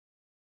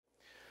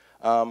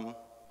Um,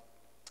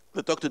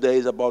 the talk today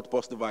is about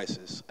POS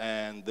devices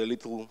and the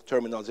little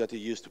terminals that you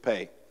use to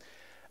pay.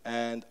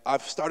 And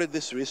I've started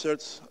this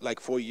research like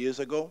 4 years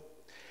ago,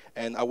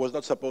 and I was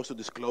not supposed to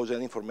disclose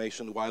any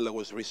information while I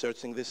was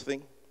researching this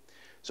thing.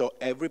 So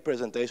every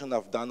presentation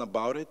I've done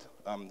about it,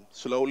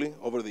 slowly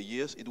over the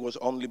years, it was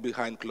only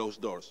behind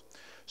closed doors.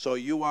 So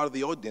you are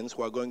the audience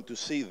who are going to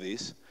see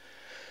this,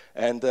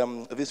 and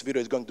this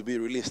video is going to be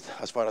released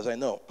as far as I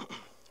know.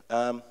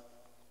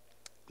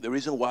 The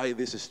reason why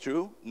this is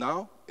true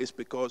now is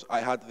because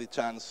I had the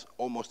chance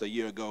almost a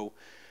year ago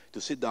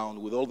to sit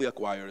down with all the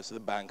acquirers,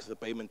 the banks, the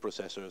payment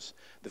processors,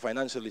 the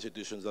financial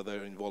institutions that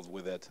are involved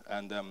with it,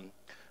 and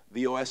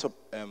the OS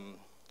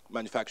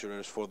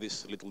manufacturers for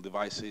these little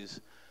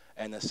devices,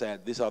 and I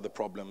said, these are the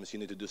problems, you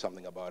need to do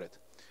something about it.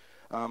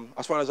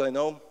 As far as I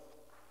know,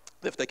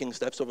 they've taken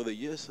steps over the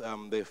years.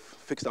 They've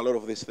fixed a lot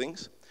of these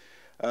things.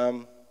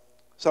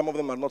 Some of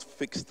them are not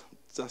fixed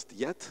just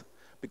yet,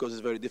 because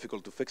it's very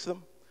difficult to fix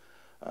them.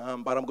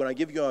 But I'm going to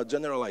give you a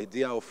general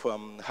idea of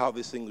how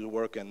these things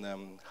work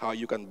and how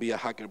you can be a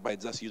hacker by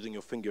just using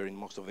your finger in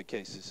most of the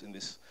cases in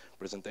this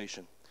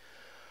presentation.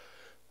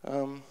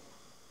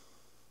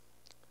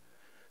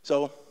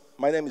 So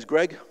my name is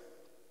Greg.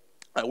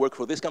 I work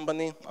for this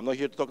company. I'm not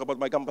here to talk about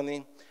my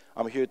company.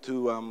 I'm here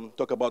to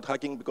talk about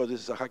hacking because this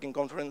is a hacking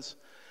conference.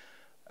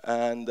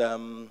 And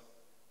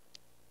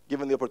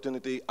given the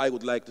opportunity, I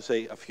would like to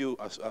say a few,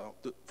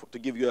 to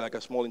give you like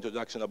a small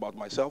introduction about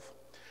myself.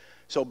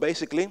 So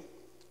basically,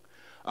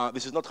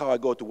 this is not how I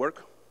go to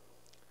work.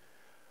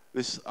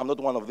 I'm not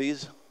one of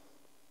these.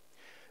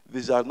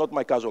 These are not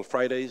my casual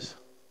Fridays.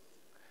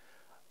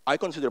 I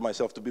consider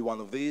myself to be one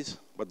of these,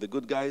 but the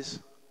good guys,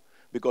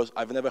 because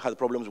I've never had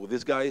problems with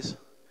these guys.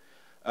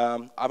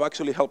 I've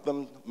actually helped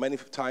them many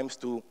times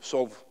to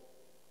solve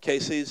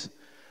cases.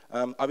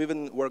 I've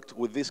even worked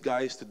with these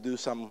guys to do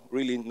some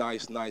really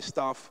nice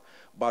stuff,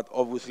 but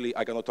obviously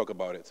I cannot talk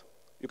about it.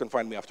 You can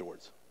find me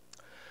afterwards.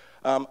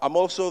 I'm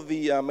also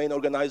the main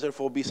organizer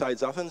for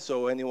B-Sides Athens,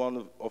 so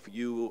anyone of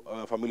you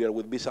familiar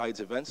with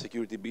B-Sides events,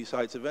 security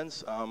B-Sides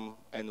events,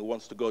 and who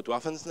wants to go to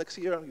Athens next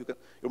year,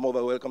 you're more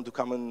than welcome to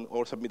come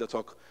or submit a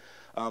talk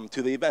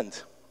to the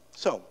event.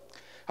 So,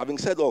 having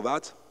said all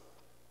that,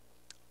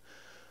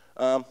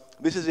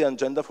 this is the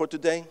agenda for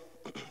today.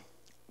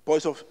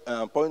 Point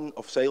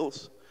of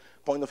sales,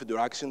 point of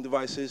interaction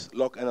devices,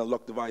 lock and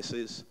unlock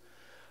devices,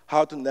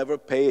 how to never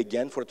pay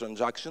again for a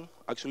transaction.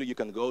 Actually, you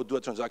can go do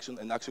a transaction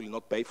and actually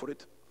not pay for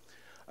it.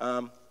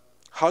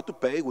 How to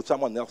pay with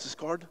someone else's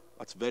card.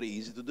 That's very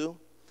easy to do.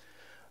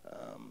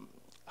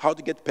 How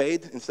to get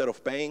paid instead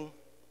of paying.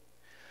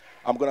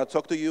 I'm going to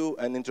talk to you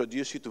and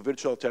introduce you to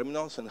virtual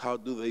terminals and how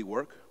do they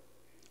work.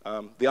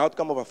 The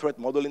outcome of a threat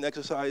modeling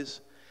exercise.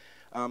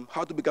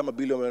 How to become a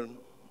billionaire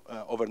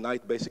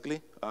overnight,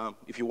 basically,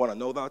 if you want to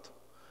know that.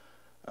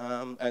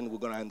 And we're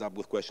going to end up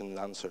with questions and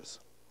answers.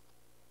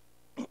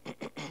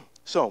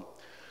 So,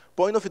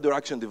 point of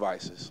interaction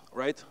devices,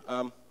 right?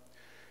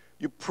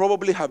 You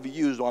probably have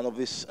used one of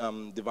these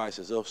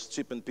devices, those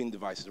chip and pin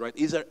devices, right?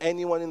 Is there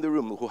anyone in the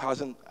room who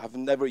have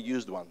never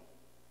used one?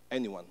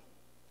 Anyone?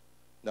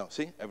 No,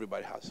 see,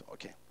 everybody has,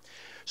 okay.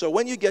 So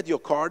when you get your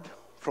card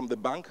from the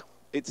bank,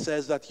 it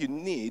says that you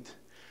need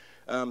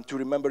to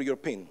remember your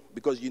PIN,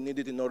 because you need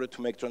it in order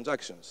to make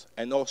transactions.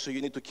 And also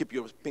you need to keep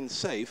your PIN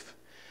safe,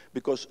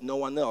 because no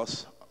one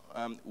else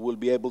will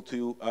be able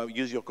to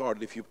use your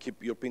card if you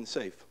keep your PIN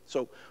safe.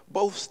 So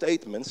both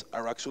statements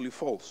are actually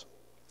false.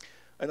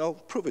 And I'll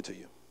prove it to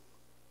you.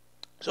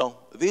 So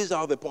these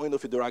are the point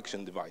of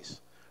interaction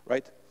device,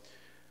 right?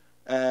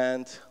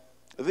 And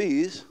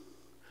these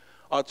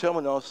are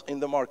terminals in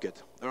the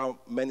market. There are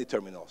many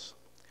terminals.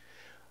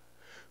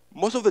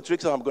 Most of the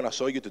tricks that I'm going to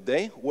show you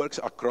today works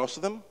across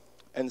them,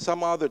 and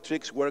some other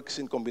tricks works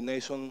in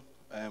combination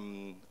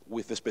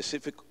with the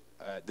specific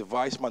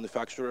device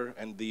manufacturer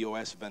and the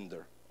OS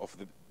vendor of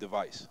the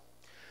device.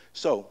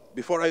 So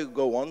before I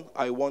go on,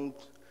 I want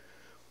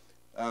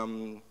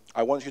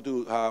you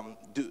to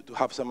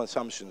have some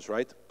assumptions,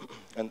 right?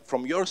 And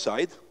from your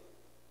side,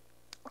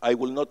 I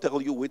will not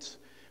tell you which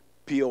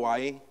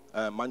POI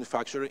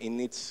manufacturer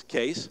in its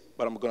case,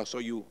 but I'm going to show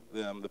you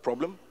the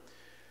problem.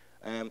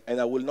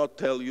 And I will not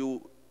tell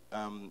you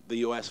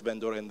the OS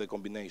vendor and the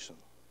combination.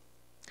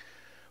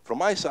 From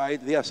my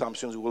side, the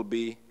assumptions will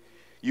be,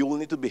 you will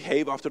need to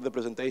behave after the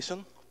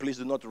presentation. Please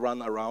do not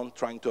run around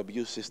trying to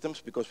abuse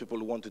systems, because people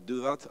want to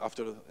do that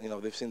after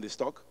they've seen this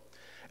talk.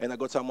 And I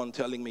got someone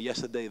telling me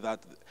yesterday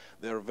that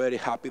they're very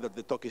happy that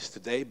the talk is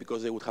today,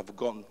 because they would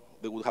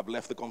have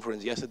left the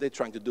conference yesterday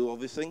trying to do all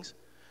these things.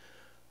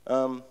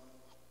 And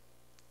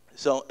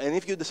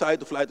if you decide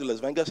to fly to Las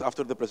Vegas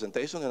after the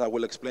presentation, and I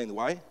will explain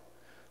why,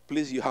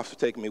 please, you have to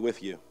take me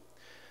with you.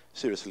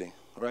 Seriously,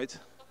 right?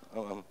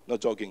 Oh, I'm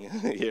not joking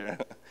here.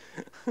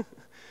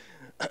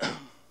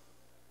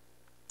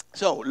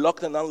 So,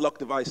 locked and unlocked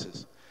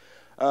devices.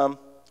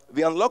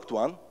 The unlocked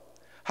one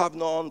have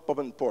no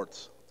open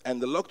ports,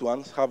 and the locked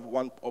ones have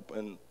one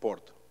open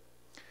port.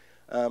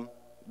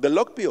 The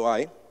locked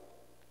POI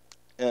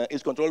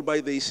is controlled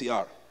by the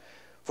ECR.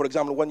 For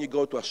example, when you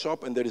go to a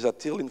shop and there is a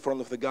till in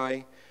front of the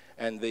guy,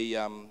 and they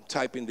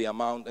type in the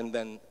amount, and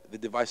then the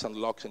device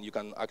unlocks, and you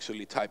can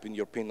actually type in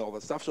your PIN, all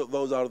that stuff. So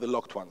those are the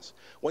locked ones.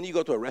 When you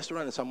go to a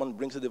restaurant and someone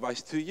brings the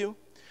device to you,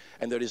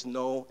 and there is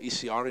no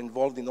ECR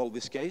involved in all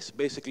this case,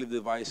 basically the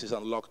device is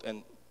unlocked,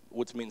 and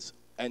which means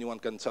anyone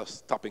can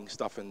just tapping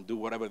stuff and do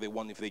whatever they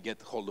want if they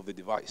get hold of the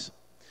device.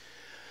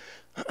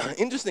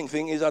 Interesting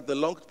thing is that the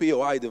locked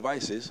POI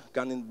devices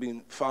can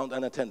be found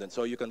unattended.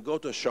 So you can go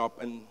to a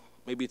shop and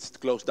maybe it's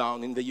closed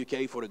down. In the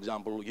UK, for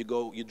example,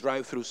 you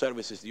drive through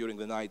services during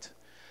the night,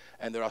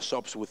 and there are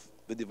shops with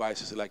the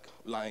devices like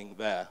lying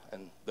there,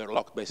 and they're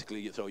locked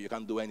basically, so you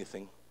can't do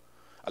anything,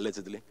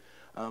 allegedly.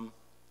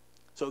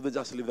 So they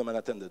just leave them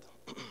unattended.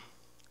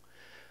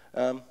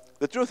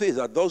 The truth is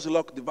that those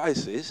locked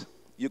devices,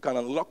 you can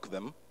unlock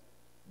them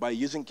by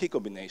using key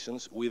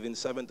combinations within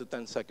 7 to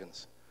 10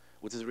 seconds,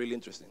 which is really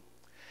interesting.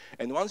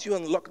 And once you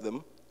unlock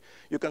them,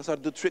 you can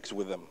start to do tricks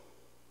with them.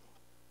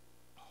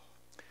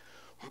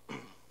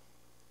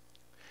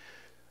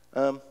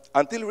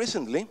 Until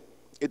recently,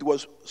 it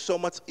was so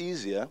much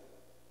easier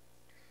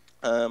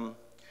to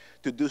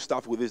do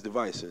stuff with these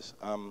devices.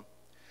 Oh,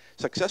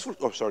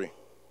 sorry,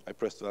 I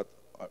pressed that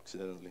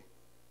accidentally.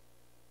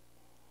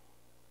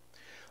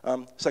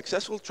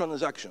 Successful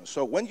transactions.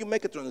 So when you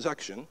make a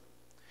transaction,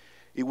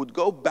 it would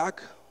go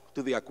back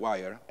to the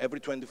acquirer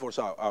every 24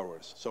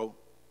 hours. So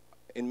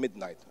in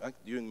midnight, right?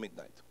 During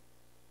midnight.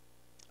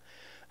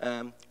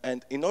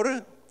 And in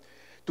order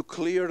to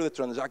clear the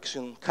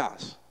transaction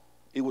cache,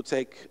 it would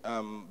take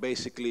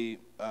basically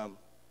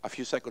a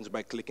few seconds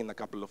by clicking a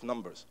couple of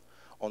numbers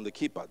on the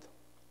keypad.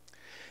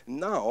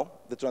 Now,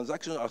 the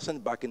transactions are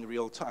sent back in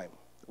real time,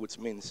 which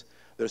means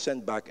they're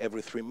sent back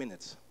every 3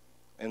 minutes.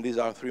 And these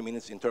are 3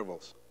 minutes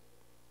intervals.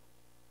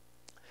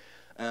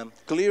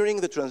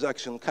 Clearing the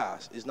transaction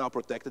cache is now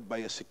protected by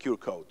a secure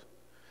code.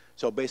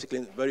 So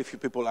basically, very few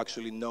people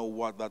actually know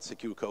what that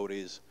secure code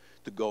is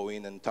to go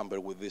in and tamper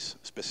with this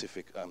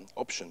specific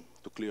option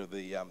to clear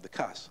the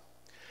cache.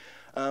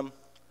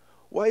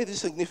 Why is this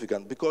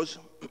significant? Because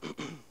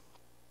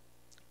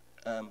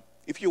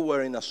if you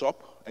were in a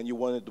shop and you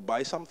wanted to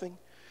buy something,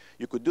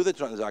 you could do the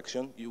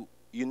transaction.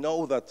 You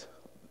know that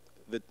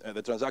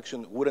the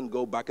transaction wouldn't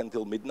go back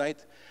until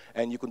midnight,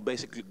 and you could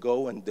basically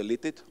go and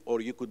delete it, or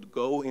you could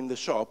go in the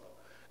shop,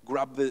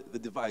 grab the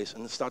device,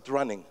 and start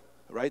running,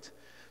 right?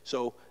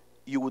 So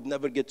you would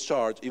never get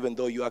charged, even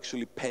though you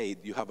actually paid.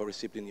 You have a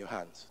receipt in your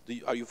hands.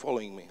 Are you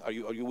following me? Are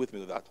you with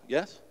me with that?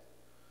 Yes?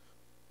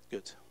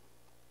 Good.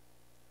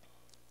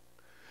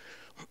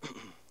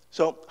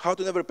 So how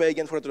to never pay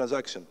again for a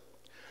transaction?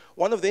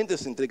 One of the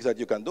interesting tricks that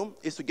you can do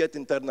is to get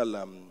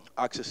internal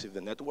access to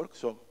the network.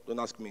 So don't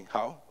ask me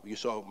how. You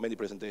saw many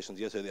presentations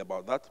yesterday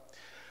about that.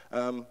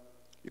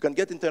 You can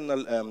get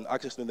internal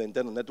access to the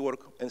internal network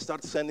and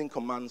start sending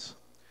commands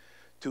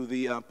to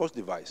the POS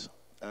device.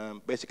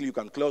 Basically, you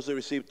can close the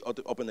receipt,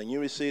 open a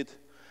new receipt,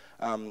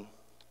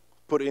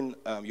 put in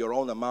your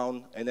own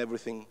amount, and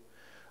everything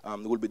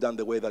will be done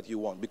the way that you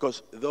want.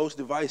 Because those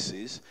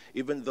devices,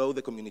 even though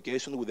the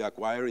communication with the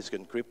acquirer is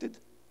encrypted,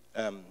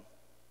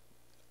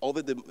 all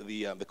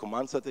the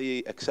commands that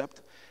they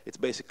accept, it's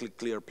basically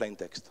clear plain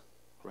text,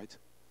 right?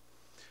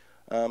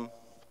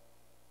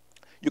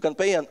 You can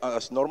pay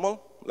as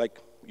normal, like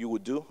you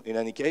would do in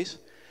any case,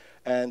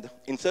 and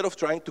instead of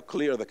trying to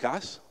clear the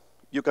cache,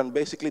 you can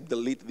basically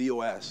delete the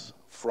OS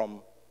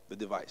from the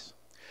device.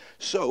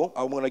 So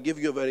I'm going to give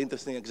you a very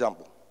interesting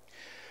example.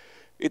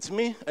 It's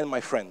me and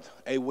my friend,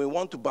 and we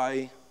want to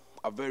buy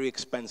a very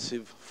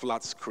expensive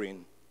flat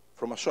screen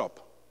from a shop.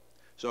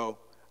 So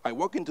I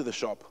walk into the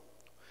shop.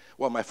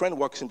 Well, my friend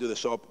walks into the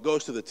shop,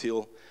 goes to the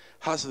till,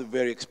 has a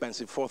very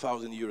expensive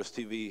 4,000 euros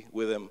TV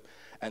with him,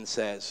 and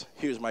says,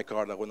 here's my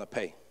card, I want to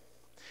pay.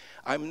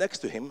 I'm next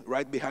to him,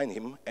 right behind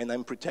him, and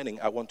I'm pretending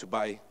I want to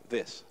buy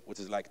this, which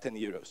is like 10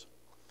 euros.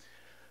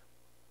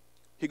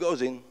 He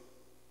goes in,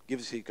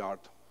 gives his card,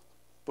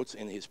 puts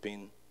in his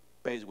PIN,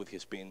 pays with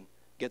his PIN,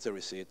 gets a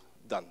receipt,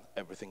 done.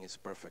 Everything is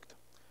perfect.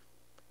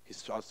 He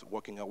starts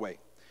walking away.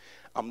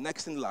 I'm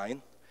next in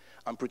line.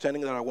 I'm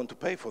pretending that I want to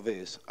pay for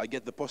this. I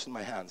get the POS in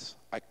my hands.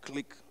 I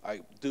click, I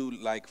do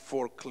like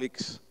 4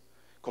 clicks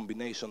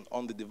combination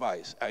on the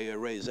device. I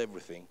erase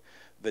everything.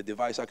 The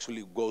device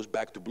actually goes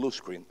back to blue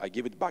screen. I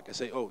give it back. I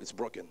say, oh, it's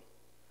broken.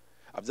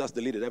 I've just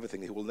deleted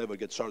everything. He will never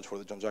get charged for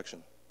the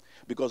transaction.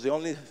 Because the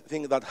only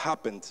thing that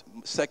happened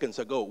seconds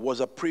ago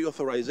was a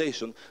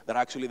pre-authorization that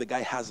actually the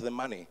guy has the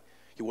money.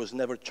 He was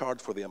never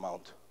charged for the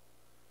amount.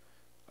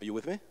 Are you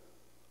with me?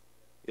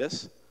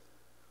 Yes?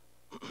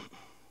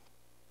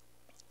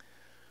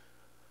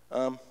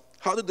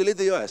 How to delete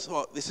the OS?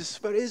 Well, this is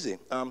very easy.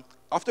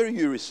 After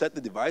you reset the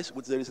device,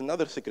 which there is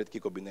another secret key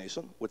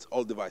combination, which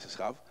all devices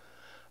have,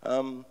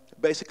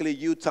 basically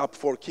you tap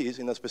 4 keys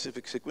in a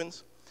specific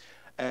sequence,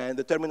 and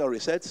the terminal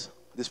resets,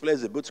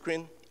 displays the boot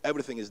screen,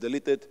 everything is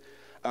deleted.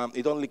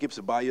 It only keeps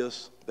the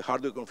BIOS, the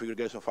hardware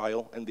configuration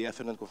file, and the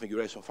Ethernet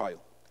configuration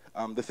file.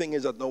 The thing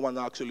is that no one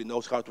actually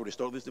knows how to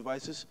restore these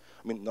devices.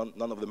 I mean,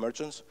 none of the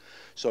merchants.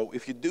 So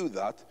if you do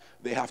that,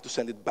 they have to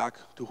send it back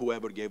to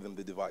whoever gave them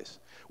the device.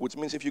 Which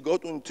means if you go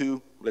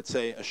into, let's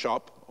say, a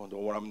shop, I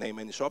don't want to name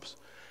any shops,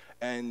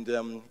 and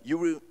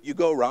you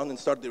go around and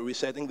start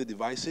resetting the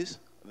devices,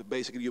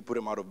 basically you put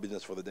them out of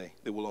business for the day.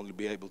 They will only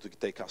be able to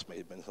take cash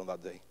payments on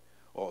that day,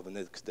 or the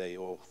next day,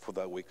 or for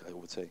that week, I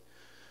would say.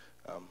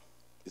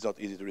 It's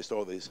not easy to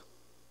restore these.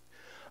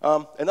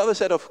 Another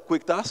set of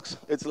quick tasks,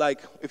 it's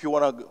like if you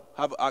want to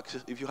have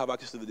access, if you have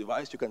access to the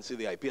device, you can see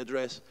the IP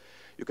address,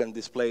 you can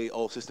display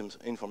all systems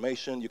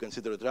information, you can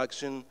see the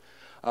transaction.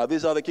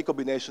 These are the key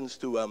combinations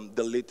to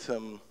delete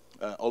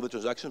all the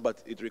transactions,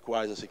 but it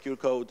requires a secure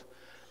code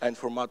and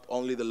format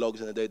only the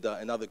logs and the data,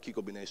 another key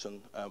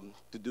combination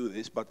to do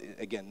this. But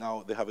again,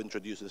 now they have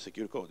introduced the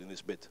secure code in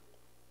this bit.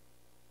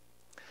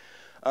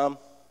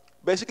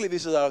 Basically,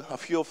 these are a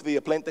few of the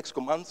plain text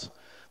commands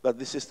that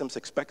these systems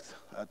expect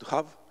to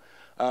have.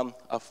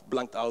 I've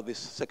blanked out these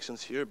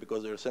sections here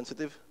because they're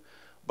sensitive.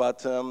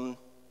 But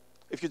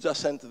if you just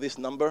send this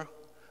number,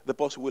 the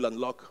POS will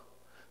unlock.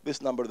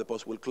 This number, the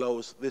POS will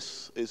close.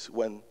 This is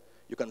when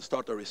you can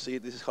start a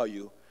receipt. This is how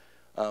you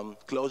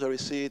close a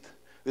receipt.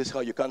 This is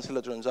how you cancel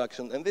a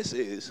transaction. And this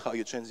is how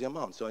you change the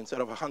amount. So instead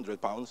of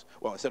 £100,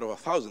 well, instead of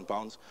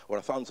 £1,000 or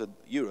 1,000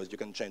 euros, you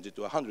can change it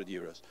to 100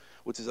 euros,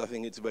 which is, I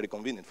think, it's very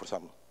convenient for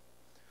some.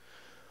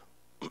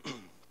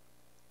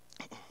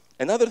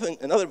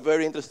 Another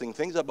very interesting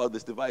thing about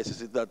these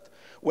devices is that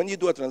when you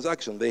do a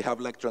transaction, they have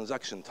like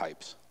transaction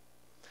types.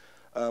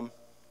 There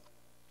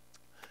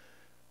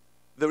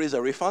is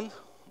a refund,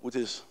 which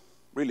is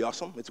really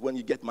awesome. It's when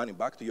you get money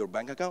back to your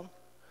bank account.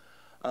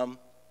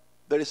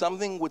 There is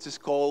something which is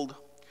called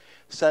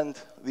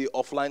send the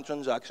offline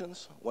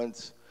transactions.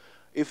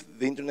 If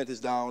the internet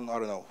is down, I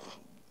don't know,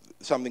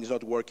 something's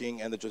not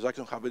working and the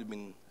transactions haven't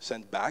been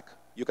sent back,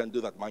 you can do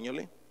that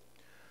manually.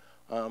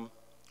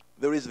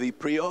 There is the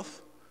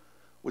pre-auth,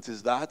 which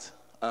is that.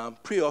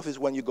 Pre-auth is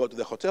when you go to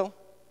the hotel,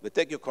 they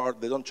take your card,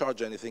 they don't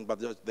charge anything,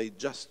 but they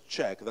just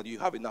check that you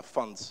have enough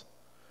funds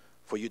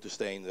for you to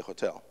stay in the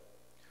hotel.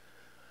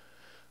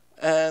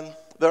 And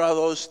there are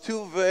those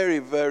two very,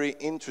 very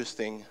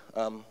interesting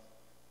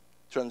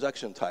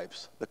transaction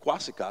types, the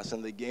quasi-cash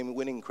and the game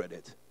winning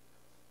credit.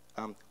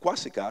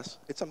 Quasi-cash,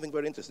 it's something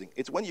very interesting.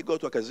 It's when you go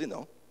to a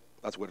casino,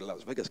 that's where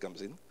Las Vegas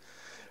comes in,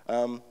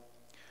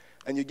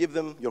 and you give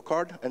them your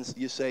card and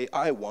you say,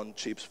 I want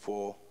chips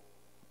for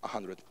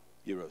 100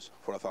 euros,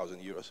 for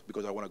 1,000 euros,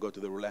 because I want to go to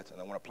the roulette and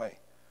I want to play.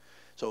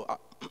 So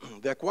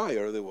the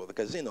acquirer, the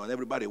casino, and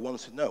everybody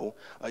wants to know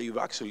you've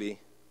actually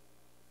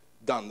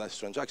done this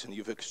transaction.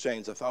 You've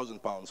exchanged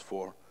 £1,000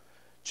 for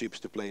chips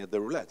to play at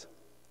the roulette.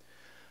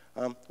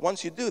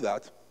 Once you do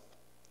that,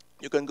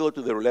 you can go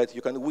to the roulette,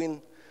 you can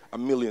win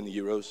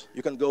 €1,000,000.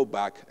 You can go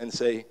back and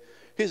say,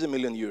 here's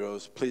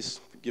 €1,000,000, please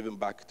give them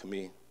back to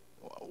me.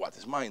 What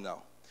is mine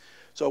now?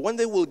 So when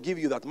they will give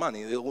you that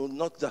money, they will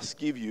not just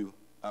give you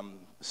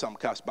some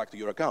cash back to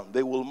your account.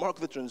 They will mark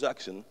the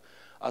transaction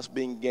as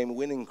being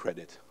game-winning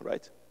credit,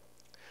 right?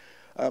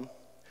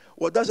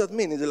 What does that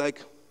mean? Is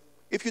like,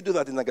 if you do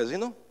that in a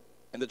casino,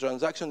 and the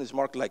transaction is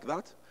marked like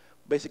that,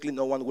 basically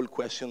no one will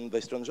question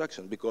this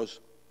transaction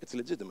because it's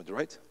legitimate,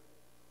 right?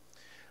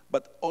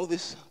 But all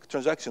these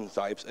transaction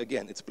types,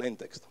 again, it's plain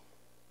text.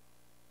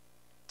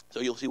 So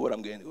you'll see what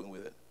I'm going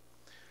with it.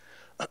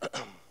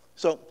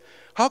 So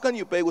how can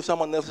you pay with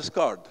someone else's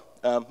card?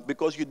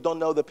 Because you don't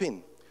know the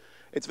PIN.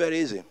 It's very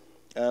easy.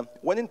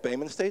 When in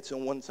payment states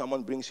and when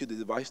someone brings you the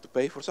device to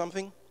pay for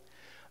something,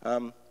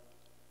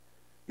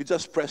 you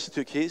just press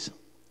 2 keys,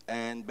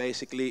 and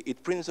basically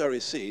it prints a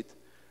receipt,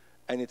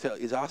 and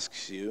it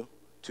asks you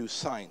to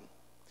sign.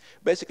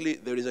 Basically,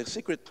 there is a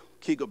secret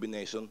key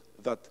combination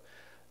that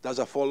does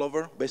a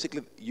fallover.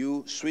 Basically,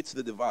 you switch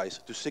the device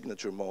to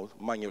signature mode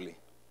manually.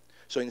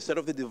 So instead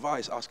of the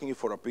device asking you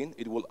for a PIN,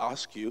 it will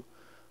ask you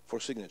for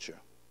signature.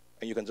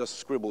 And you can just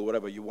scribble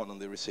whatever you want on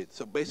the receipt.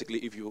 So basically,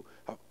 if you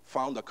have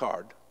found a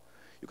card,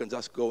 you can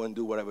just go and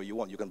do whatever you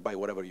want. You can buy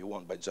whatever you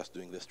want by just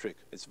doing this trick.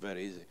 It's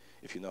very easy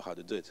if you know how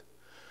to do it.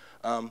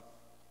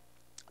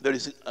 There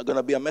is going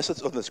to be a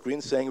message on the screen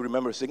saying,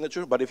 remember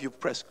signature, but if you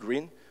press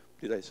green,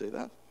 did I say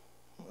that?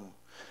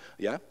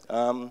 Yeah.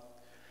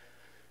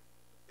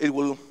 It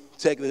will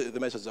take the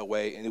message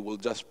away, and it will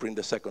just print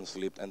the second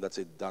slip, and that's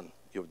it, done.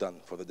 You're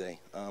done for the day.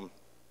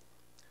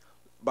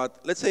 But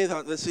let's see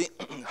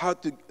how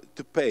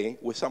to pay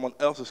with someone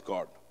else's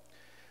card.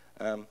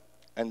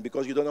 And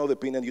because you don't know the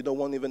PIN, and you don't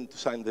want even to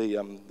sign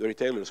the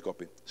retailer's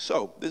copy.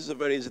 So this is a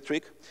very easy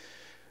trick.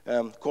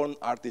 Con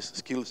artist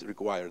skills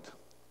required.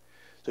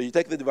 So you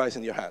take the device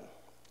in your hand,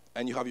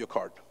 and you have your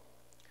card.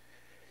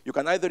 You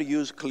can either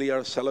use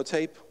clear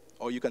sellotape,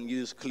 or you can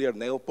use clear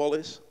nail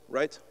polish,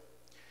 right?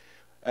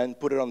 And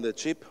put it on the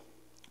chip.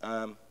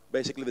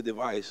 Basically, the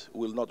device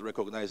will not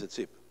recognize the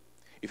chip.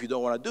 If you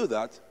don't want to do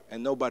that,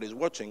 and nobody's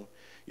watching,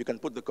 you can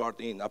put the card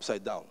in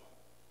upside down,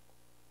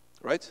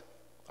 right?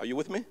 Are you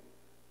with me?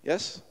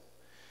 Yes?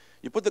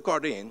 You put the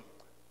card in,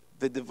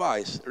 the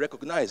device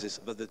recognizes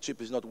that the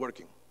chip is not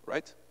working,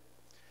 right?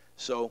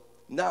 So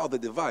Now the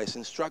device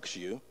instructs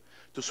you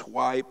to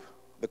swipe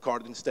the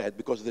card instead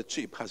because the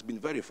chip has been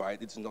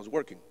verified it's not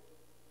working,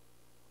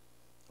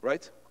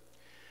 right?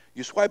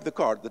 You swipe the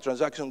card, the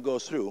transaction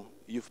goes through,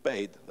 you've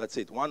paid, that's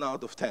it. 1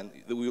 out of 10,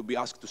 you will be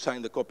asked to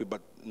sign the copy,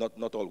 but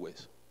not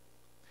always.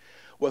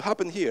 What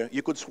happened here,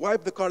 you could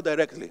swipe the card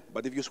directly,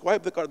 but if you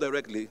swipe the card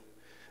directly,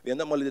 the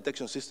anomaly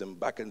detection system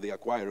back in the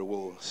acquirer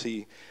will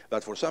see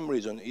that for some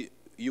reason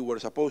you were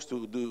supposed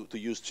to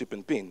use chip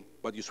and PIN,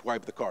 but you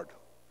swipe the card.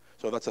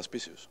 So that's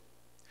suspicious.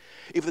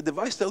 If the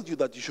device tells you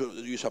that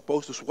you're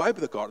supposed to swipe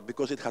the card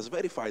because it has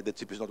verified the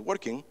chip is not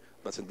working,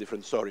 that's a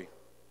different story.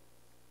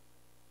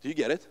 Do you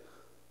get it?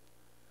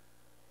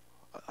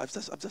 I've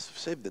just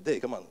saved the day,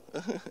 come on.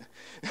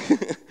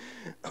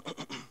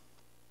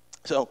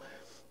 So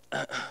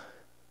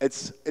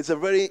it's a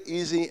very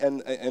easy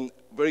and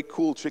very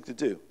cool trick to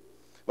do.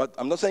 But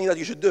I'm not saying that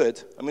you should do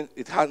it. I mean,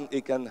 it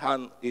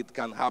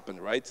can happen,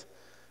 right?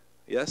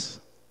 Yes?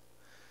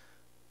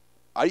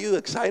 Are you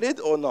excited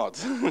or not?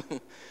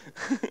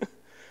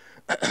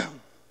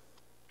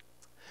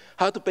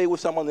 How to pay with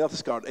someone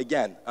else's card?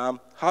 Again,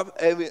 have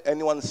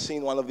anyone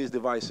seen one of these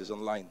devices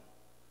online?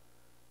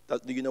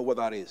 Do you know what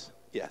that is?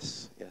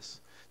 Yes, yes.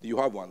 Do you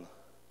have one?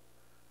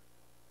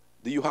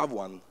 Do you have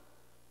one?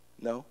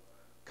 No?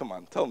 Come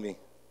on, tell me.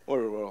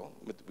 We're all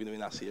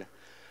between us here.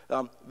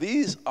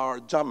 These are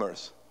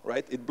jammers,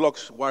 right? It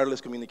blocks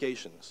wireless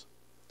communications.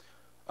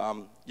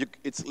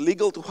 It's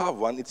legal to have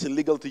one. It's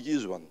illegal to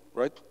use one,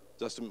 right?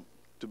 Just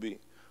to be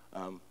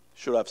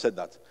sure I've said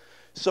that.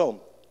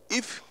 So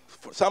if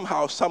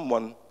somehow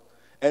someone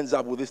ends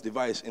up with this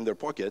device in their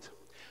pocket,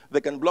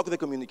 they can block the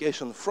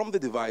communication from the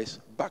device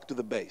back to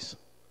the base,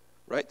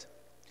 right?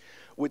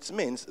 Which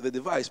means the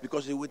device,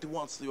 because it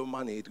wants your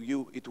money,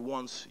 it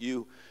wants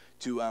you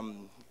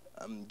to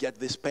get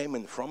this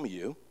payment from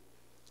you,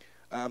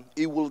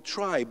 it will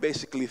try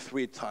basically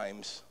 3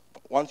 times.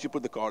 Once you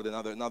put the card,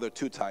 another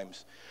 2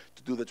 times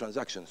to do the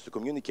transactions, to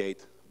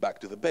communicate back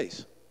to the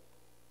base.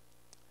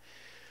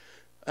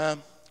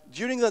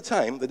 During that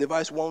time, the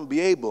device won't be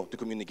able to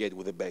communicate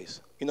with the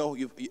base. You know,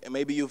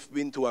 maybe you've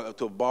been to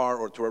a bar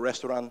or to a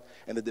restaurant,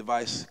 and the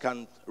device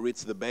can't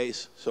reach the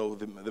base, so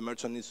the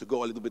merchant needs to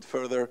go a little bit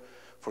further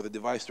for the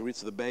device to reach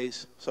the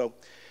base. So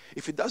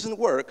if it doesn't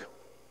work,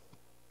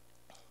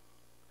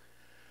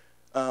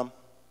 the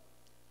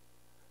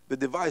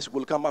device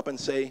will come up and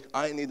say,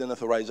 I need an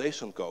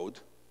authorization code,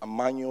 a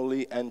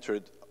manually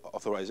entered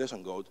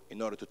authorization code,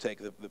 in order to take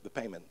the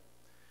payment.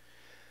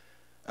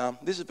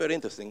 This is very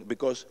interesting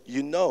because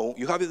you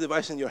have the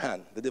device in your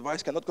hand. The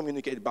device cannot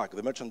communicate back.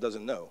 The merchant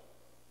doesn't know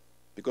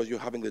because you're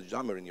having the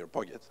jammer in your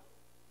pocket.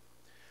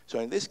 So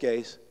in this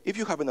case, if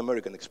you have an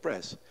American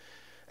Express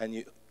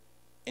and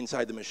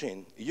inside the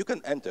machine, you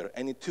can enter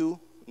any 2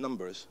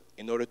 numbers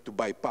in order to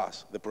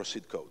bypass the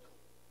proceed code.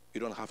 You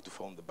don't have to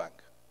phone the bank.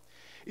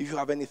 If you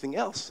have anything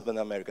else than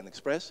American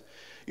Express,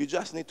 you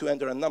just need to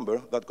enter a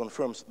number that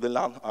confirms the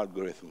LAN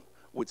algorithm,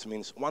 which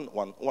means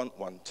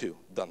 11112,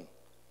 done.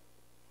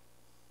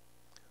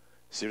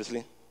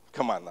 Seriously?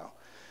 Come on now.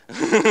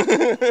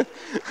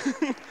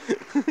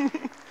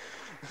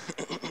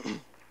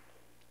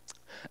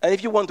 And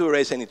if you want to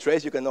erase any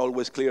trace, you can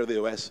always clear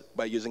the OS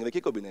by using the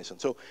key combination.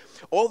 So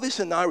all these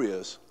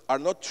scenarios are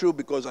not true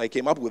because I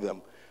came up with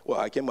them. Well,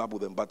 I came up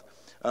with them, but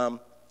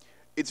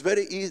it's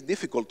very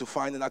difficult to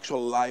find an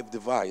actual live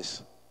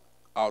device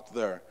out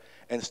there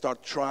and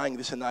start trying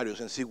the scenarios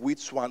and see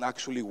which one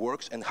actually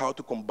works and how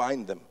to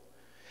combine them.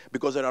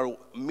 Because there are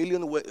a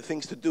million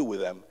things to do with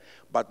them,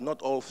 but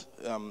not all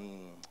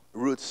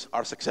routes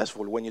are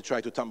successful when you try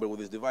to tamper with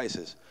these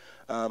devices.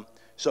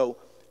 So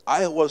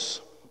I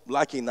was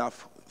lucky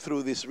enough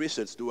through this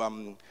research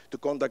to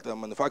contact a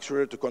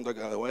manufacturer, to contact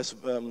an OS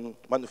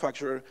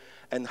manufacturer,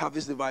 and have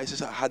these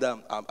devices. I had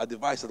a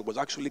device that was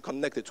actually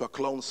connected to a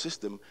clone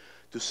system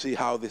to see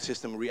how the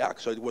system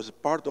reacts. So it was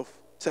part of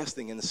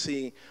testing and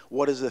see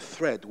what is the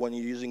threat when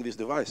you're using these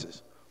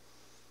devices.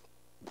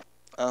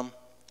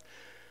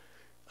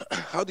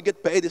 How to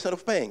get paid instead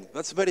of paying?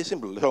 That's very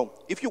simple. So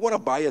if you want to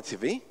buy a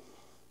TV,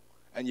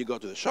 and you go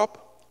to the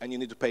shop, and you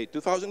need to pay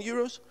 2,000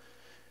 euros,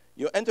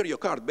 you enter your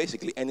card,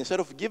 basically, and instead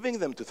of giving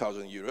them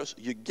 2,000 euros,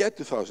 you get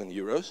 2,000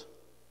 euros,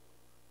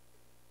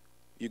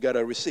 you get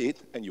a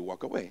receipt, and you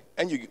walk away.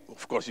 And,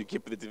 of course, you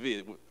keep the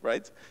TV,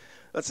 right?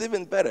 That's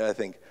even better, I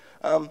think.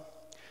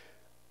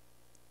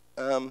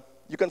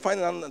 You can find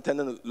an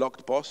unattended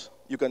locked POS.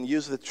 You can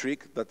use the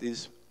trick that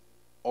is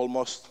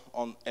almost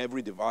on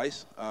every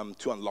device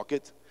to unlock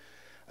it.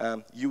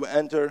 You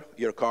enter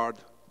your card.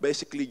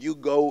 Basically, you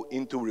go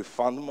into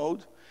refund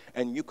mode,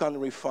 and you can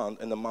refund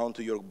an amount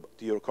to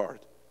your card.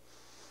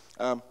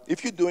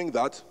 If you're doing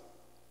that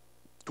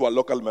to a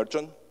local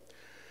merchant,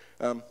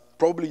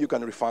 probably you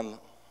can refund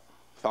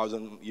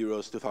 1,000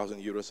 euros,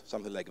 2,000 euros,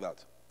 something like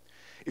that.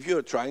 If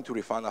you're trying to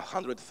refund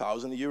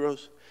 100,000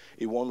 euros,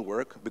 it won't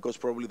work because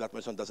probably that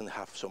merchant doesn't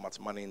have so much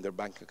money in their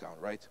bank account,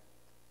 right?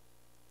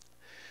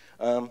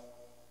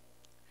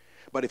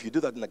 But if you do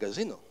that in a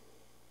casino,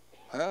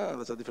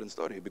 that's a different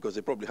story because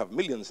they probably have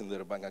millions in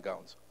their bank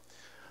accounts.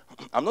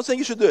 I'm not saying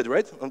you should do it,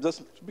 right? I'm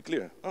just, to be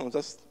clear, I'm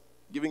just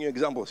giving you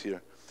examples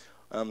here.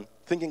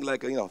 Thinking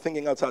like,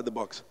 thinking outside the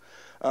box.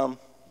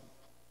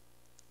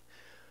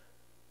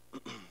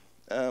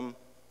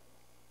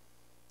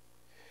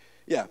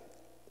 Yeah,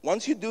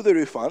 once you do the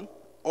refund,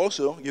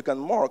 also you can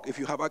mark, if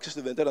you have access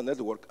to the internet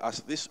network,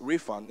 as this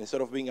refund,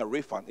 instead of being a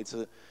refund, it's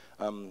a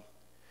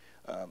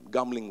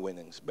gambling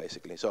winnings,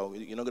 basically. So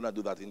you're not gonna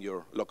do that in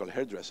your local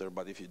hairdresser,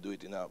 but if you do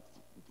it in a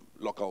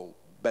local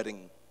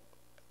betting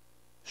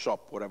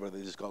shop, whatever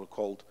this is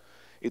called,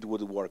 it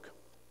would work,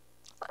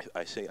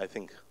 I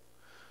think.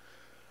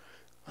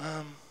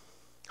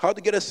 How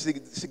to get a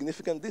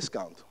significant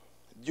discount?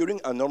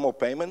 During a normal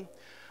payment,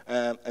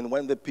 and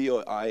when the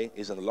POI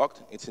is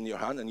unlocked, it's in your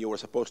hand, and you were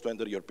supposed to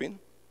enter your PIN.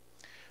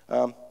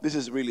 This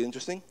is really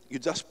interesting. You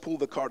just pull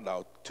the card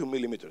out 2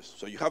 millimeters.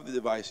 So you have the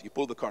device, you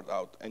pull the card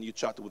out, and you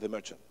chat with the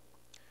merchant.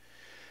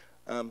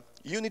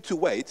 You need to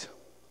wait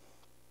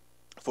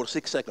for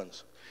 6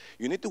 seconds.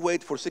 You need to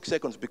wait for 6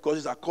 seconds because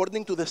it's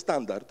according to the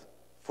standard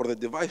for the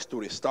device to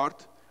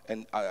restart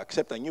and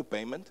accept a new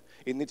payment,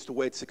 it needs to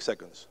wait 6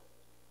 seconds.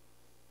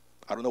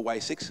 I don't know why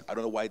 6, I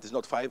don't know why it is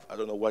not 5, I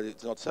don't know why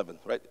it's not 7,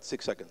 right?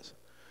 6 seconds.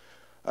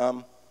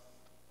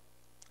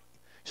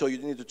 So you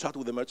need to chat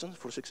with the merchant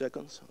for 6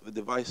 seconds, the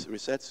device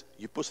resets,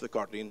 you push the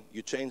card in,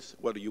 you change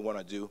what you want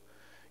to do,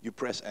 you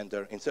press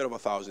enter, instead of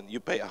 1,000, you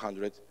pay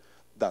 100,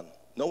 done.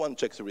 No one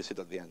checks the receipt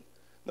at the end.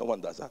 No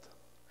one does that.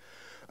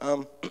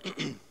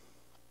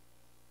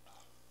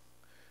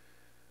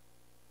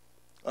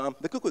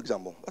 The cuckoo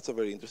example, that's a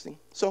very interesting.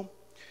 So,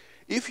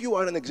 if you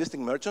are an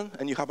existing merchant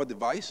and you have a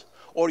device,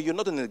 or you're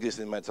not an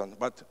existing merchant,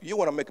 but you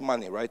want to make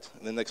money, right,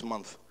 in the next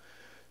month.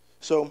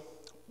 So,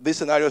 this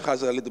scenario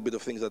has a little bit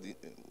of things that,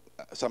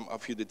 a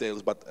few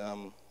details, but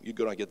you're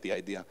gonna get the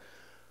idea.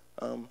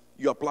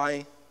 You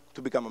apply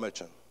to become a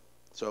merchant.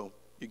 So,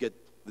 you get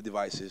the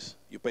devices,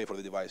 you pay for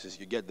the devices,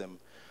 you get them,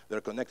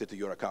 they're connected to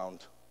your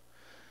account,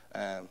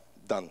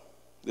 done.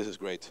 This is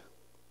great.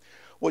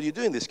 What you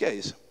do in this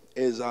case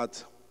is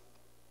that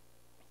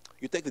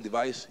you take the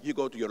device, you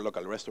go to your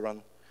local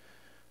restaurant,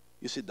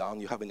 you sit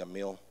down, you're having a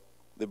meal,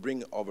 they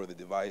bring over the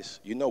device,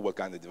 you know what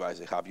kind of device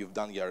they have, you've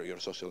done your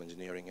social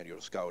engineering and your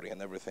scouting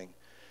and everything.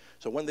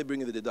 So when they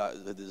bring you the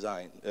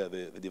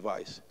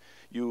device,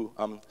 you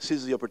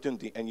seize the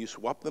opportunity and you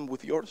swap them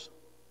with yours.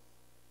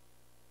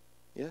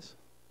 Yes?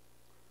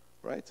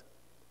 Right?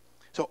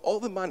 So all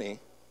the money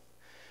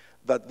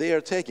that they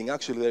are taking,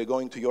 actually they're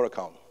going to your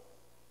account.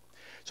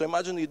 So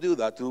imagine you do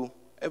that to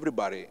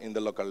everybody in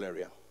the local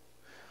area.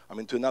 I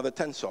mean, to another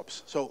 10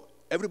 shops. So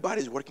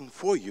everybody's working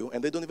for you,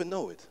 and they don't even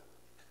know it.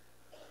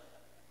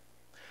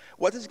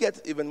 What gets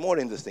even more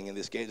interesting in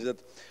this case is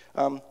that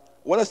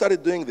when I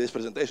started doing this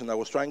presentation, I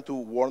was trying to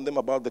warn them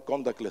about the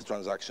contactless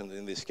transactions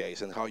in this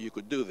case and how you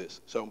could do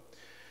this. So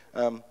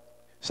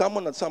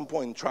someone at some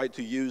point tried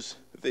to use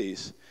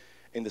this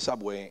in the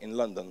subway in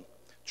London,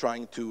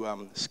 trying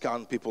to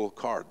scan people's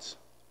cards,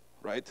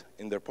 right,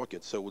 in their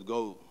pockets. So would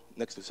go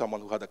next to someone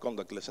who had a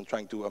contactless and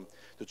trying to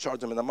charge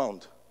them an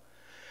amount.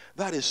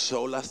 That is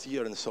so last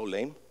year and so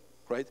lame,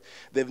 right?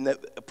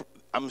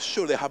 I'm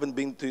sure they haven't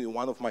been to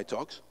one of my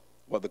talks,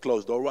 well, the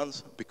closed door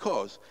ones,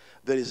 because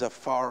there is a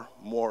far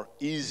more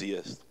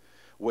easiest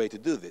way to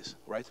do this,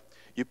 right?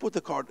 You put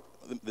the card,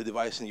 the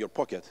device in your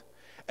pocket,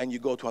 and you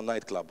go to a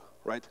nightclub,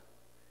 right?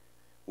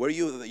 Were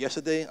you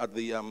yesterday at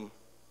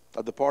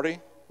the party,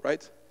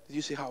 right? Did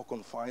you see how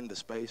confined the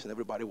space and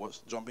everybody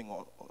was jumping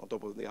on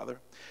top of the other?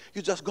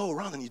 You just go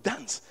around and you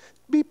dance.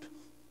 Beep,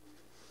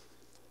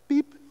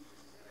 beep,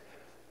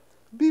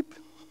 beep.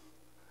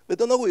 They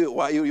don't know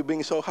why you're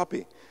being so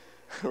happy,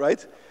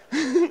 right?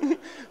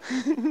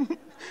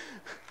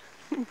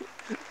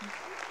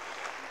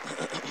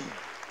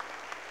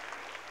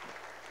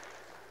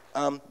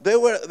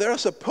 They're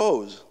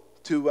supposed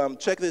to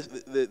check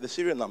the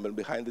serial number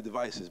behind the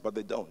devices, but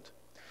they don't.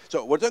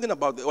 So we're talking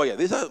about,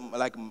 these are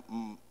like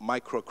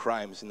micro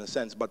crimes in a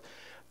sense, but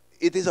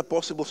it is a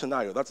possible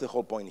scenario. That's the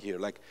whole point here.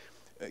 Like,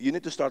 you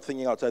need to start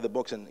thinking outside the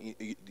box, and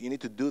you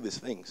need to do these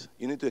things.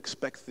 You need to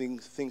expect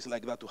things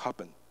like that to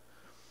happen.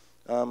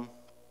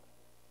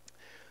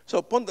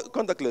 So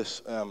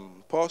contactless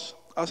POS,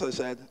 as I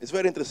said, it's a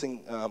very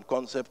interesting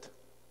concept.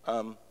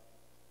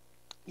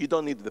 You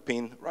don't need the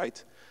PIN,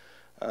 right?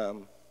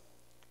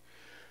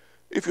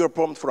 If you're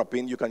prompted for a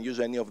PIN, you can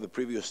use any of the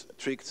previous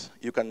tricks.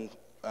 You can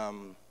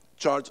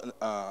charge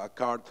a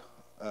card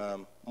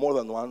more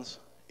than once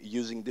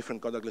using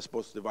different contactless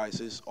POS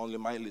devices, only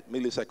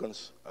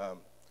milliseconds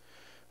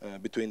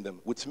between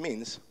them, which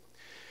means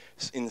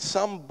in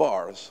some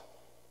bars,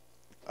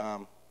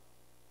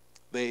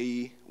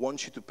 they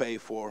want you to pay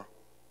for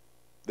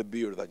the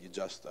beer that you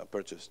just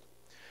purchased.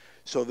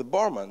 So the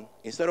barman,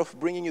 instead of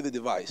bringing you the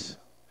device,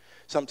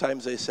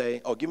 sometimes they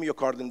say, oh, give me your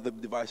card and the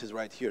device is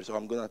right here, so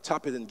I'm going to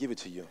tap it and give it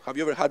to you. Have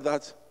you ever had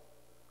that?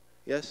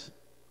 Yes?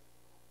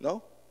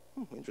 No?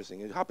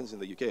 Interesting. It happens in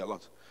the UK a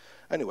lot.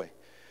 Anyway,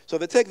 so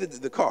they take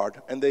the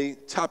card and they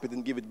tap it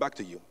and give it back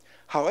to you.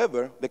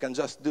 However, they can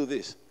just do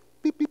this.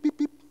 Beep, beep, beep,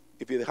 beep.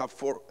 If you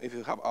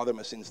have other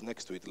machines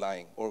next to it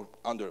lying or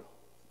under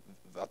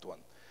that one.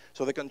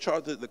 So they can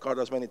charge the card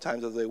as many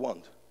times as they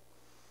want.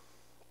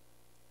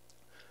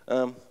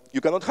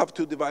 You cannot have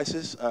two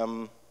devices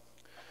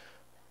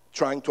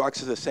trying to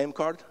access the same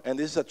card. And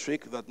this is a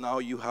trick that now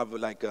you have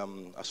like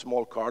a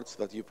small cards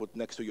that you put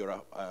next to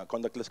your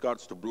contactless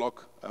cards to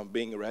block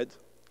being read.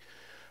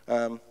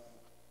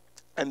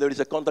 And there is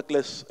a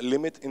contactless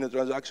limit in the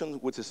transaction,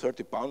 which is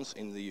 £30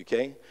 in the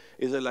UK.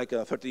 Is there like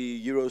a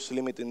 30 euros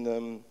limit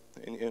in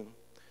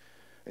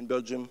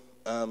Belgium?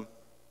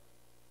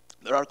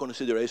 There are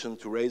considerations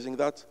to raising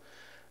that,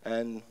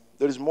 and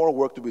there is more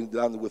work to be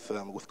done with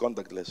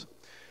contactless.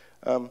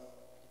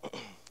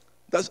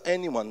 Does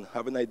anyone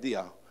have an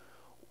idea,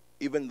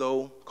 even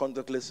though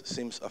contactless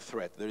seems a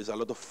threat, there is a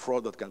lot of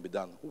fraud that can be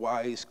done?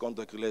 Why is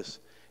contactless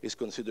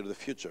considered the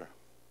future?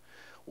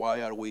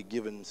 Why are we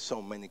given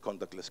so many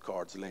contactless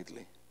cards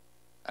lately?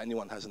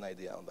 Anyone has an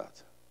idea on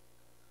that?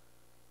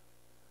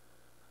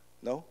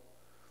 No?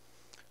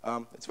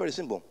 It's very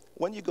simple.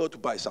 When you go to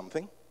buy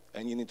something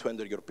and you need to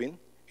enter your PIN,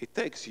 it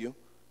takes you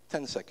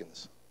 10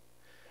 seconds.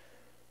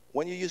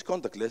 When you use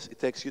contactless, it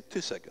takes you 2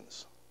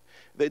 seconds.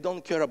 They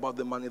don't care about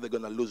the money they're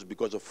going to lose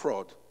because of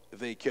fraud.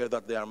 They care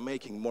that they are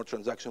making more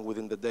transactions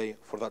within the day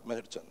for that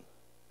merchant.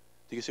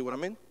 Do you see what I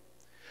mean?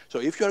 So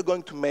if you are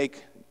going to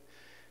make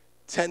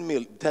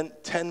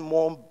 10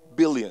 more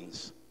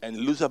billions and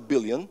lose $1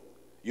 billion,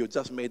 you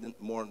just made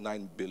more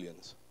 9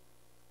 billions.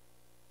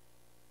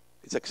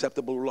 It's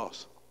acceptable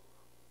loss.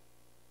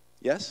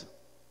 Yes?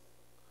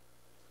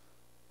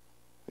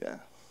 Yeah.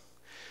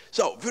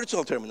 So,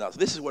 virtual terminals,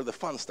 this is where the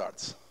fun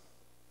starts.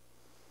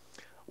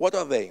 What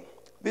are they?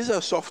 These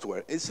are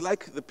software. It's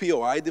like the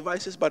POI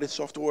devices, but it's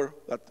software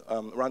that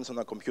runs on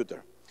a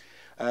computer.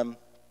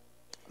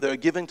 They're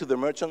given to the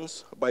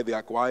merchants by the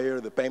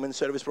acquirer, the payment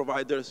service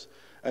providers,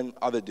 and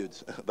other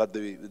dudes that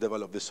they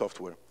develop this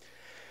software.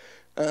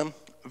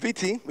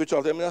 VT,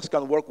 virtual terminals,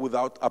 can work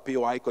without a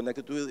POI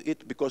connected to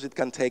it because it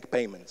can take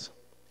payments.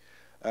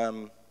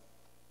 The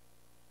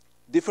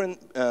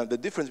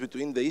difference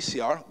between the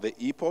ECR, the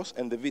EPOS,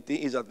 and the VT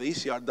is that the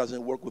ECR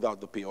doesn't work without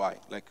the POI.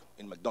 Like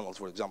in McDonald's,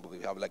 for example,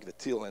 you have like the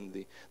till and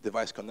the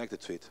device connected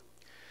to it.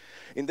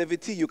 In the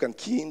VT, you can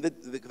key in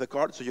the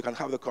card, so you can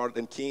have the card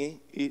and key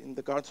in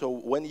the card. So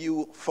when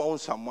you phone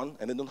someone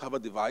and they don't have a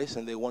device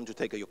and they want to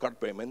take your card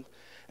payment,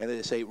 and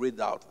they say, read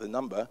out the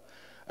number,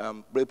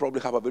 they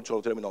probably have a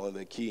virtual terminal and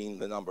they key in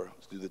the number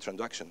to do the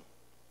transaction.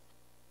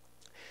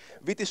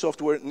 VT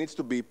software needs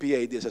to be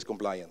PA-DSS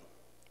compliant,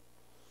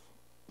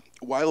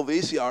 while the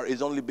ECR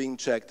is only being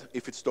checked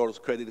if it stores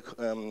credit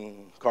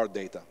card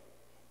data.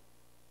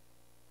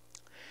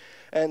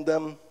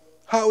 And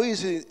how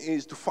easy it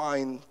is to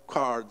find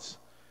cards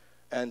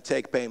and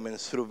take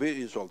payments through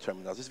virtual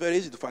terminals? It's very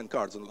easy to find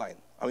cards online.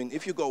 I mean,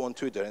 if you go on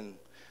Twitter and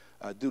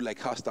do like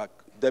hashtag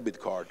debit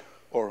card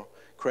or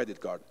credit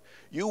card,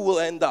 you will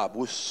end up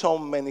with so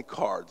many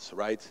cards,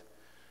 right?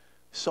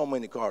 So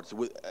many cards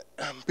with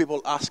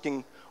people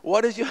asking,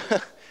 what is your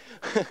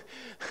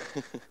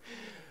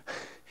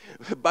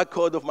the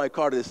barcode of my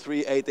card is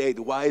 388.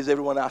 Why is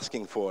everyone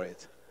asking for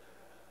it?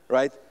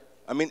 Right?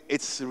 I mean,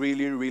 it's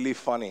really, really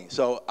funny.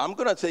 So I'm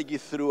going to take you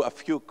through a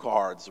few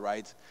cards,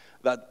 right,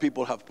 that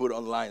people have put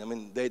online. I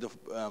mean,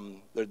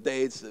 their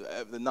dates,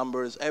 the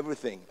numbers,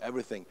 everything.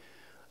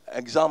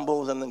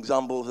 Examples and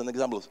examples and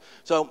examples.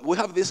 So we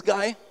have this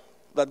guy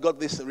that got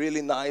this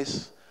really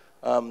nice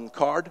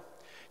card.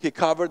 He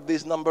covered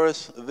these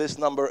numbers, this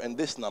number, and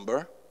this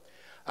number.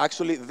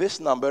 Actually, this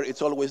number,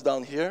 it's always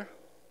down here.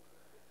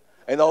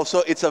 And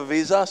also, it's a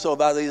Visa, so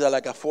that is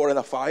like a 4 and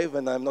a 5,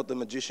 and I'm not a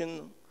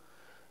magician.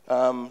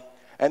 And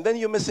then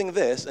you're missing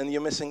this, and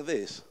you're missing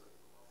this.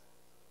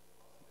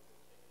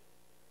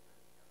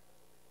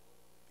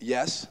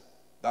 Yes,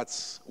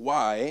 that's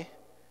why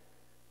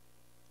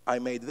I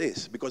made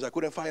this, because I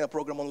couldn't find a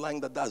program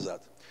online that does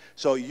that.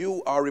 So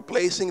you are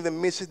replacing the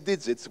missing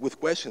digits with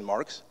question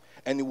marks,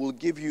 and it will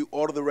give you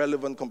all the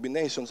relevant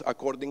combinations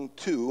according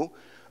to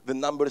the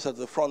numbers at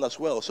the front as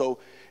well. So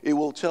it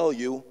will tell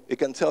you, it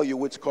can tell you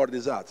which card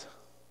is that,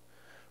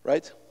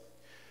 right?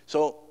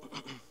 So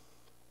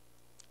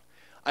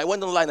I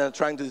went online and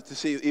trying to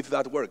see if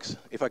that works,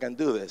 if I can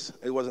do this.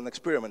 It was an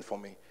experiment for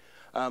me.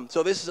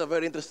 So this is a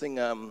very interesting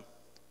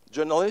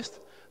journalist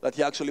that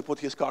he actually put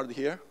his card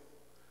here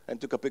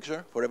and took a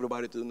picture for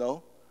everybody to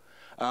know.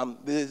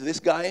 This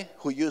guy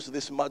who used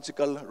this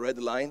magical red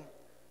line,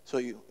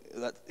 so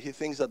that he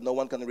thinks that no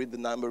one can read the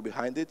number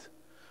behind it.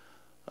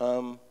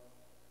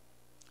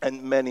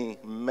 And many,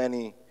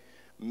 many,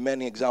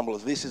 many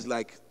examples. This is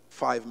like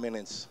 5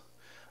 minutes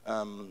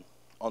on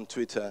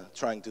Twitter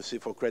trying to see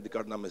for credit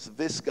card numbers.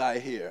 This guy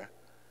here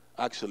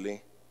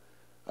actually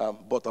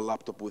bought a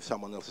laptop with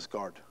someone else's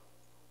card.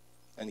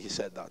 And he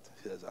said that.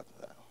 He says that.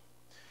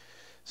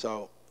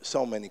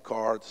 So many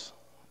cards,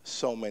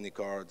 so many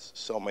cards,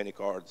 so many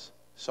cards,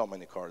 so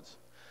many cards.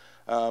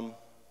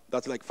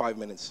 That's like 5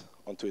 minutes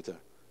on Twitter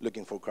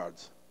looking for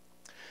cards.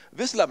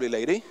 This lovely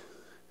lady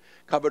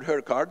covered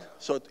her card.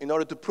 So in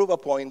order to prove a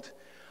point,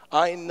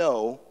 I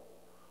know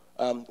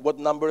what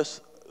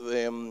numbers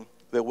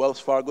the Wells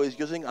Fargo is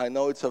using. I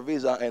know it's a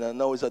Visa and I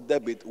know it's a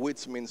debit,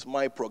 which means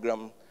my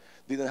program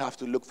didn't have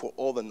to look for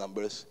all the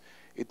numbers.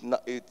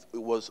 It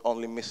was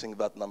only missing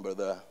that number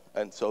there.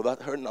 And so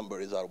that her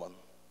number is R1.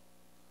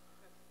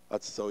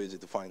 That's so easy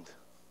to find.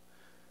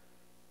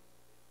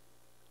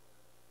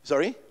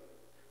 Sorry?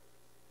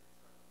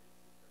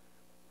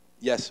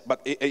 Yes,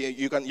 but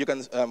you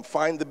can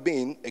find the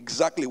bin,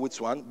 exactly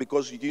which one,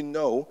 because you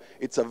know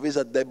it's a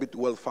Visa debit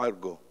Wells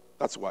Fargo.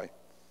 That's why.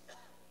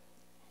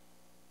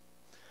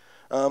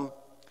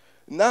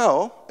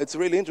 Now, it's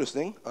really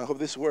interesting. I hope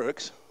this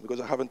works,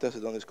 because I haven't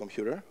tested on this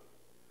computer.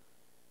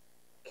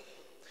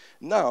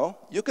 Now,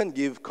 you can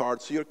give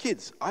cards to your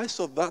kids. I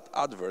saw that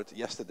advert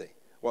yesterday,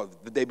 well,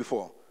 the day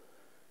before.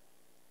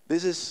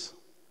 This is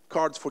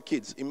cards for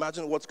kids.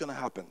 Imagine what's going to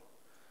happen.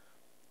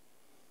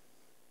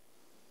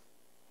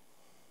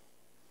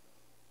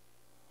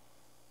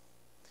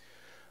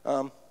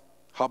 How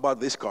about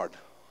this card?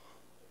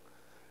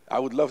 I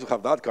would love to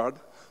have that card.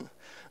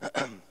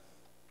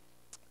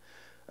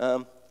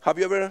 Have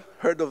you ever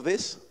heard of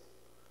this?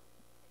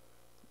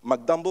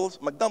 McDonald's?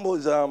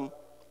 McDonald's is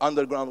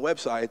underground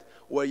website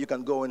where you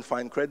can go and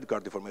find credit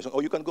card information,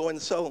 or you can go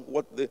and sell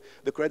what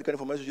the credit card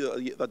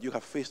information that you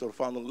have fished or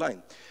found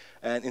online.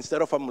 And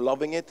instead of I'm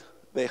loving it,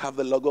 they have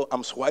the logo,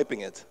 I'm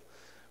swiping it,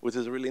 which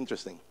is really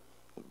interesting.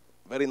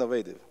 Very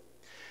innovative.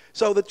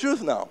 So the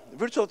truth now,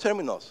 virtual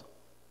terminals.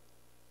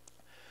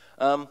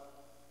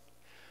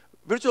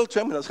 Virtual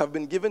terminals have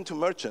been given to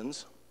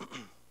merchants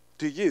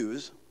to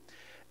use,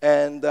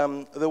 and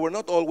they were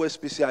not always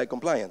PCI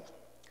compliant.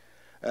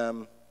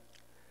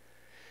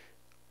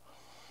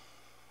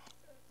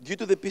 Due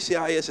to the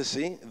PCI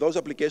SSC, those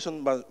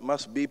applications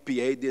must be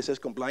PA DSS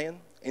compliant.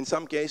 In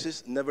some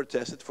cases, never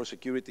tested for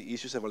security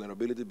issues and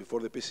vulnerability before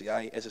the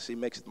PCI SSC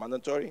makes it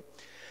mandatory.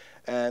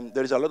 And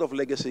there is a lot of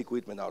legacy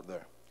equipment out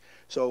there.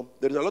 So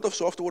there's a lot of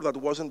software that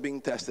wasn't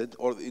being tested,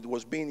 or it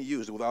was being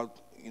used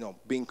without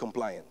being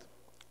compliant.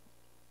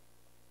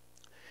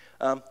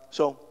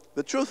 So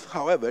the truth,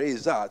 however,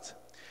 is that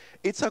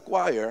its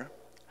acquirer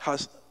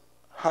has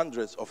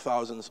hundreds of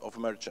thousands of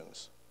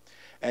merchants.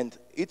 And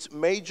its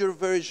major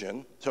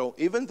version, so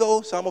even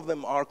though some of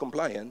them are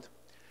compliant,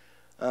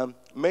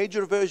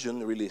 major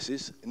version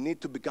releases need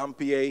to become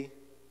PA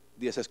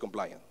DSS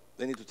compliant.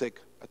 They need to take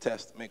a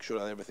test, make sure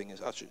that everything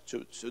is as it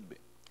should be.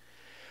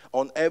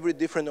 On every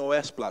different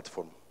OS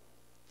platform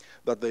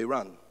that they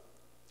run.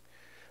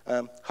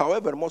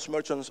 However, most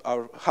merchants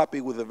are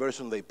happy with the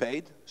version they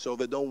paid, so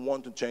they don't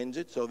want to change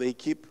it, so they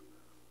keep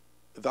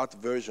that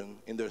version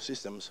in their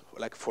systems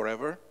like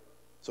forever,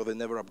 so they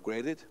never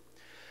upgrade it.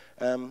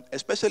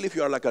 Especially if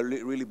you are like a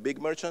really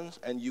big merchant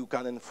and you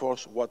can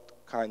enforce what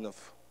kind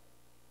of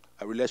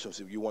a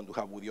relationship you want to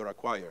have with your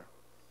acquirer.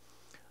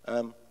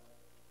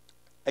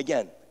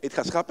 Again, it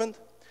has happened.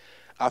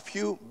 A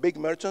few big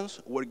merchants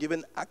were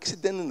given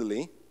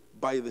accidentally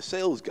by the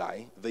sales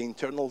guy the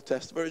internal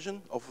test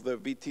version of the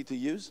VT to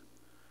use,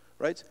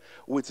 right?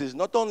 Which is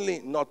not only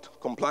not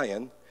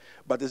compliant,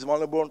 but is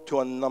vulnerable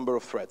to a number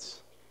of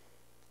threats.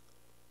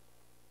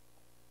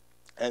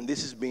 And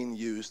this is being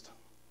used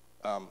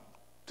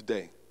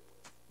today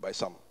by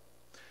some.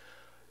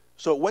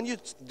 So when you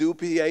do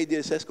PA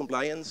DSS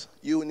compliance,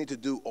 you need to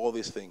do all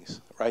these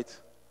things, right?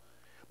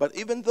 But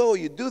even though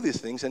you do these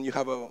things and you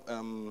have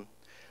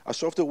a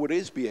software which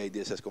is PA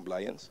DSS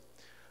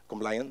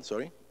compliant,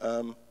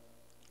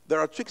 there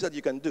are tricks that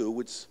you can do,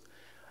 which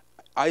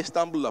I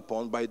stumbled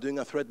upon by doing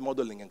a threat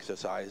modeling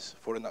exercise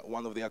for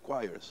one of the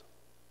acquirers.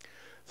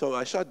 So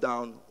I sat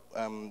down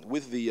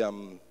with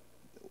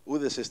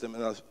the system,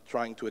 and I was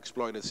trying to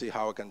exploit and see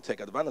how I can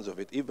take advantage of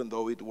it, even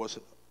though it was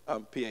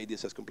PA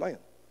DSS compliant.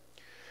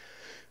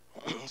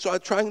 So I'm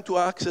trying to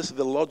access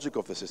the logic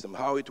of the system,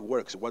 how it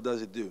works, what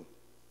does it do.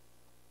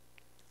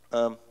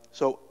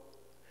 So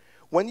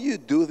when you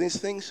do these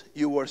things,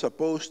 you are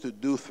supposed to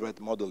do threat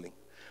modeling,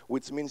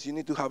 which means you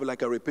need to have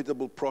like a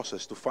repeatable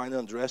process to find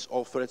and address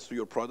all threats to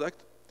your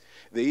product.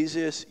 The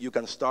easiest you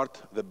can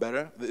start, the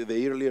better.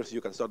 The earlier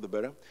you can start, the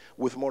better,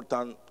 with more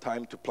time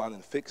to plan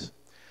and fix.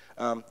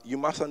 You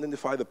must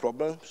identify the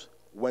problems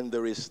when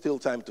there is still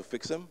time to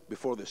fix them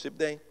before the ship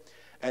day,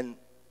 and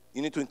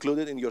you need to include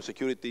it in your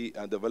security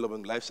and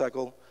development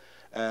lifecycle,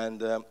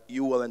 and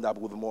you will end up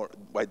with more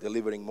by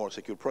delivering more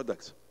secure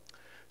products.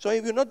 So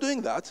if you're not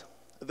doing that,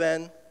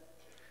 then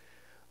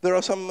there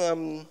are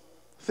some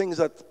things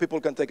that people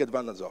can take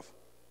advantage of.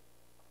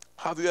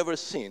 Have you ever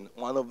seen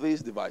one of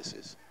these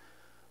devices,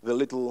 the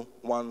little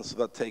ones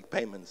that take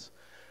payments?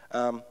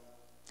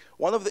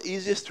 One of the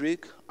easiest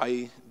tricks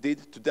I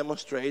did to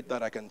demonstrate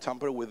that I can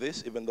tamper with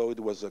this, even though it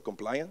was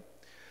compliant,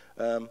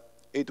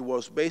 it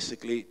was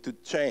basically to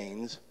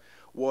change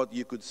what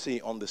you could see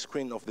on the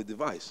screen of the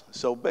device.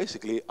 So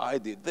basically, I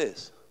did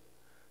this.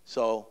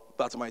 So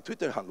that's my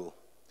Twitter handle.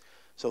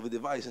 So the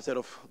device, instead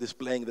of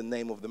displaying the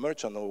name of the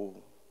merchant or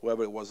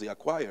whoever was the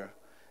acquirer,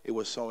 it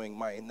was showing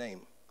my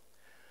name.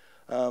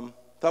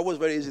 That was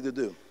very easy to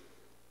do.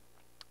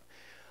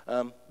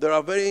 There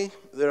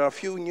are a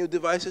few new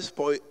devices,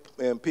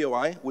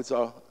 POI, which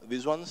are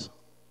these ones.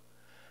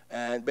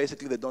 And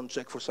basically, they don't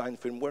check for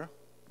signed firmware.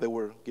 They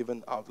were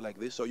given out like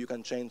this, so you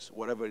can change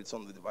whatever is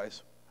on the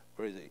device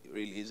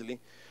really easily.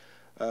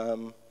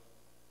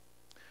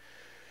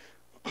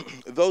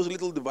 Those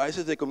little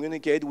devices, they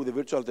communicate with the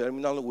virtual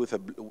terminal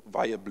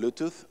via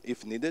Bluetooth,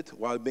 if needed,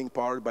 while being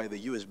powered by the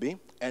USB.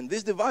 And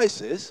these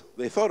devices,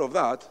 they thought of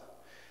that,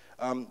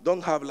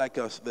 don't have like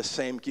the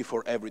same key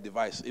for every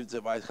device. Each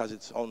device has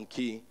its own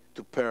key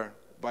to pair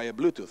via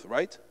Bluetooth,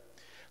 right?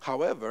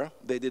 However,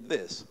 they did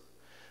this.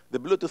 The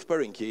Bluetooth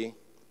pairing key,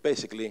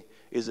 basically,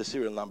 is the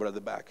serial number at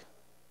the back.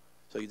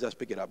 So you just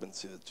pick it up and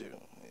see the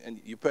serial. And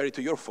you pair it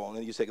to your phone,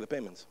 and you take the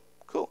payments.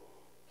 Cool.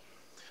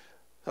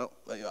 So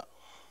there you are.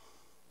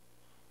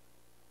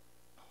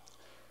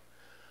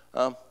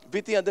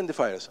 VT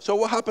identifiers. So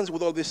what happens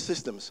with all these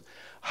systems?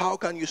 How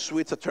can you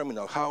switch a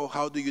terminal?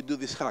 How do you do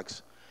these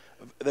hacks?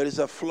 There is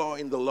a flaw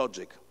in the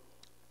logic,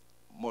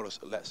 more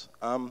or less.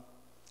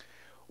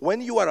 When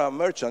you are a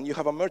merchant, you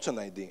have a merchant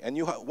ID. And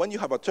when you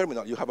have a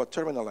terminal, you have a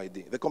terminal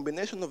ID. The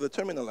combination of the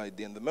terminal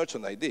ID and the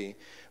merchant ID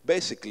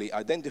basically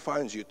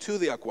identifies you to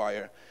the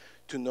acquirer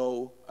to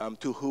know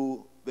to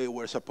who they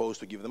were supposed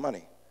to give the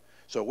money.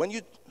 So when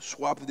you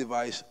swap the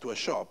device to a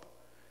shop,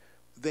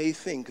 they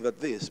think that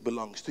this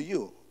belongs to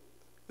you.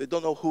 They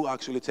don't know who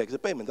actually takes the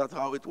payment. That's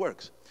how it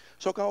works.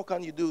 So how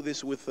can you do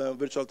this with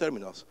virtual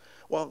terminals?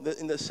 Well,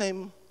 in the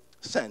same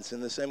sense, in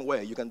the same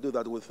way, you can do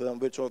that with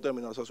virtual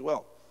terminals as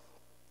well.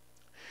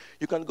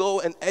 You can go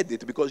and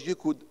edit, because you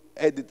could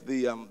edit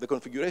the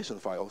configuration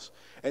files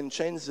and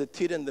change the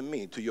TID and the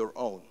MID to your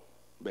own,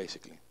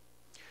 basically.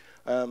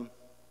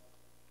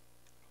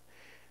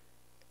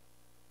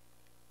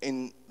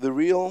 In the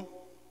real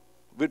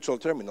virtual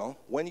terminal,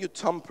 when you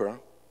tamper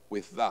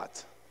with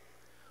that,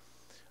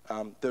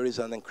 there is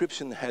an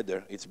encryption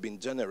header. It's been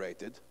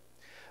generated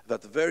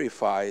that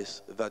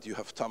verifies that you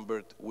have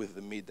tampered with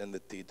the MID and the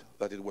TID,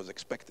 that it was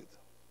expected,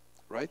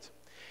 right?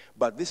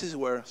 But this is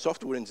where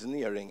software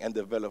engineering and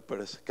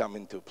developers come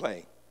into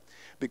play,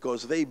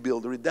 because they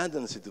build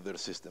redundancy to their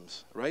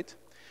systems, right?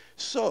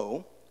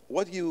 So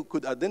what you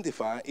could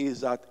identify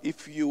is that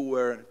if you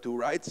were to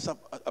write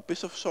a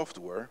piece of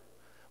software,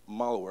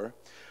 malware,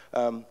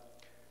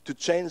 to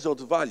change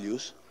those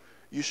values,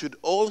 you should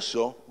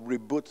also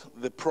reboot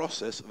the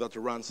process that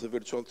runs the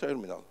virtual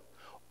terminal.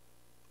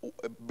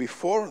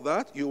 Before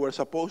that, you were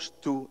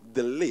supposed to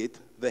delete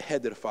the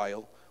header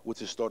file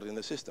which is stored in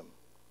the system.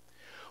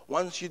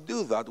 Once you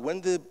do that, when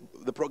the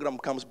program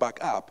comes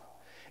back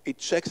up, it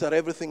checks that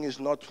everything is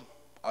not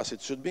as it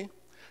should be.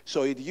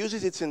 So it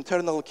uses its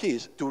internal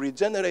keys to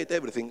regenerate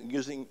everything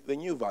using the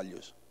new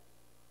values.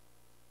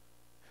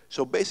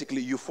 So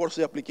basically, you force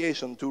the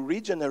application to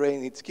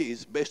regenerate its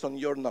keys based on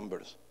your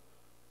numbers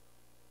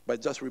by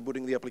just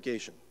rebooting the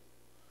application,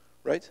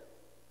 right?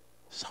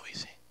 So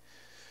easy.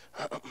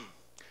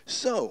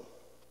 So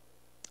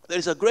there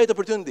is a great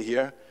opportunity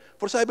here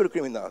for cyber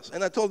criminals,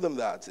 and I told them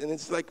that, and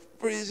it's like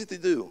very easy to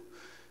do.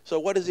 So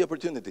what is the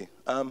opportunity?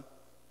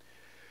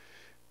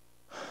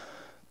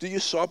 Do you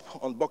shop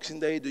on Boxing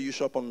Day? Do you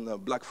shop on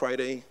Black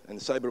Friday and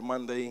Cyber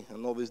Monday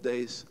and all these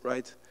days,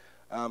 right?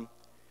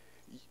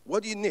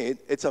 What you need,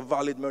 it's a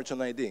valid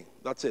merchant ID.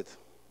 That's it,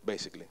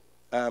 basically.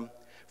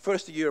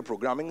 First year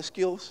programming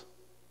skills.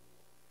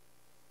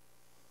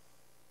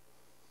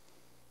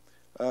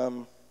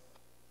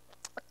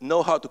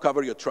 Know how to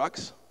cover your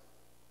tracks.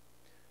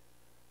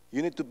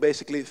 You need to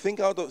basically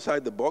think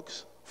outside the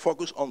box,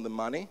 focus on the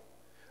money,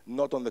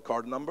 not on the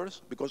card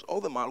numbers, because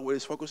all the malware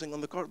is focusing on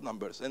the card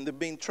numbers, and they're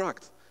being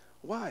tracked.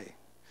 Why?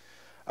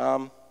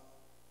 Right?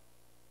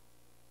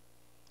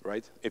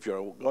 If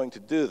you're going to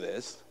do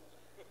this,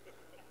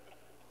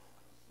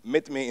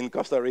 meet me in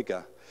Costa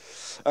Rica.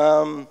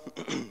 And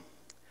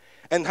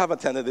have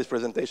attended this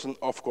presentation,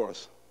 of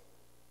course.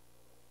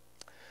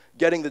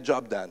 Getting the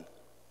job done.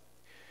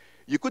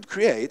 You could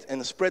create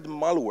and spread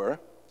malware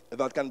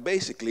that can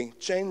basically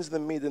change the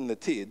MID and the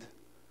TID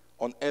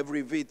on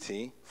every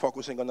VT,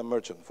 focusing on a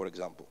merchant, for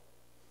example.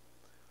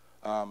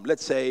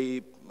 Let's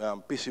say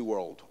PC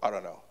World, I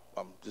don't know,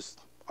 just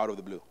out of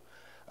the blue.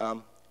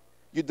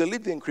 You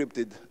delete the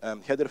encrypted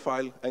header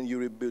file and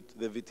you reboot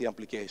the VT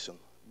application,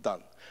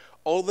 done.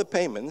 All the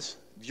payments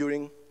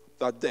during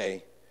that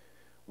day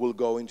will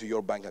go into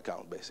your bank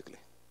account, basically.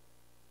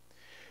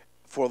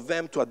 For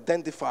them to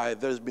identify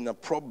there's been a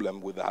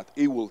problem with that,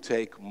 it will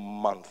take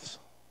months.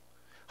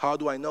 How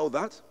do I know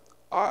that?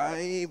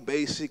 I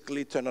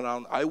basically turn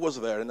around, I was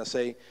there, and I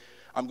say,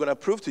 I'm going to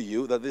prove to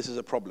you that this is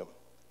a problem.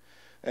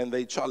 And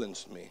they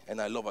challenged me,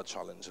 and I love a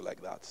challenge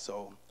like that.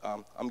 So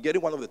I'm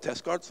getting one of the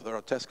test cards. There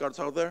are test cards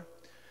out there.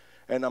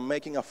 And I'm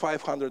making a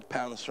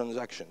 £500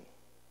 transaction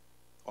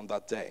on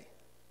that day.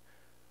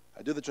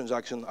 I do the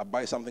transaction, I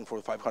buy something for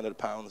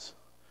 £500,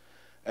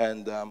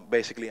 and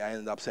basically I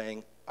end up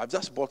saying, I've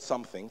just bought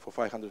something for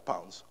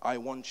 £500. I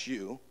want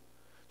you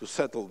to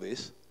settle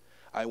this.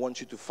 I want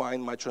you to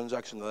find my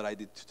transaction that I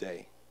did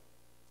today.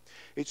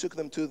 It took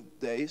them 2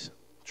 days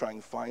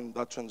trying to find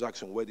that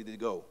transaction. Where did it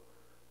go?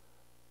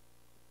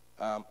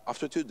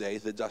 After 2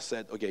 days, they just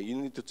said, okay, you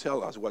need to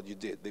tell us what you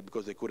did,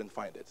 because they couldn't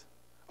find it.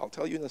 I'll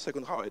tell you in a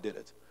second how I did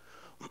it.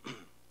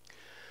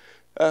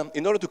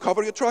 In order to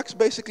cover your tracks,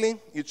 basically,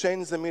 you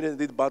change the MID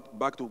and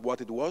back to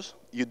what it was.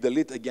 You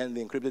delete again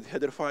the encrypted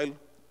header file,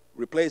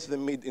 replace the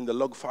MID in the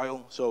log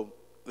file, so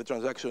the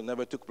transaction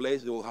never took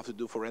place. They will have to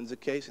do forensic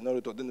case in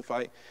order to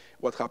identify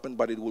what happened,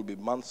 but it will be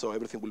months, so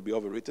everything will be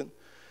overwritten.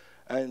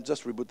 And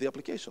just reboot the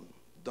application.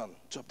 Done,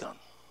 job done.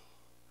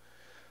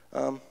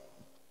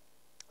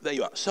 There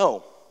you are.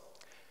 So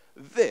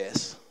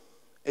this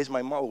is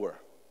my malware.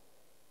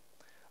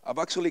 I've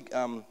actually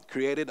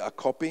created a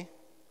copy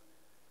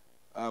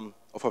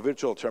of a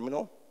virtual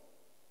terminal,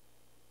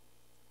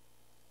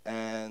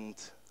 and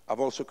I've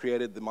also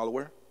created the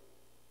malware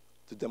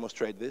to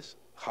demonstrate this,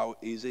 how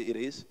easy it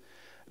is.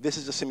 This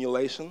is a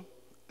simulation,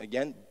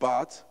 again,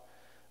 but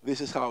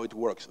this is how it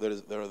works.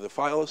 There are the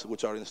files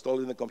which are installed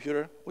in the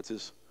computer, which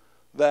is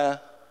there,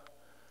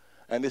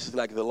 and this is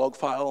like the log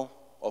file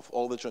of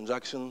all the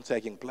transactions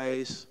taking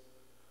place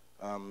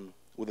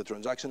with the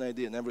transaction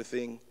ID and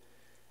everything,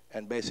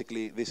 and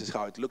basically this is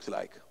how it looks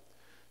like.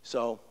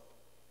 So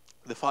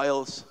the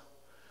files,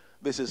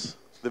 this is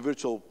the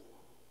virtual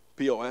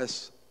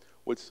POS,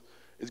 which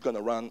is going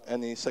to run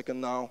any second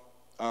now.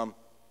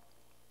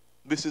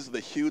 This is the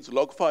huge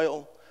log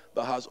file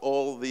that has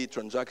all the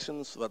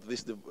transactions that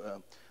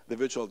the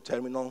virtual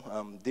terminal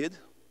did.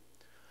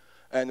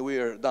 And we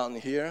are down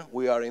here.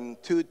 We are in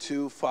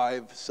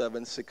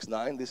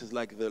 225769. This is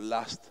like the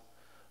last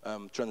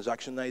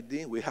transaction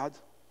ID we had.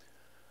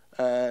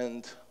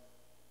 And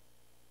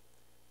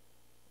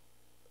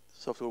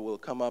software will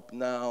come up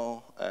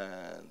now,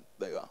 and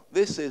there you are.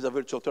 This is a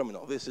virtual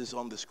terminal. This is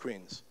on the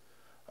screens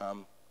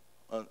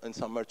in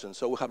some merchants.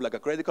 So we have like a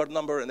credit card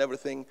number and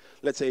everything.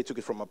 Let's say you took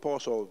it from a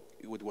POS or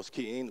it was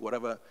key in,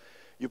 whatever.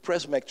 You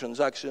press make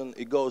transaction,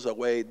 it goes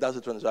away, does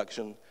the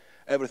transaction,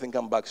 everything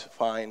comes back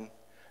fine.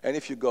 And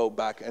if you go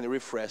back and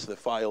refresh the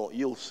file,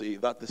 you'll see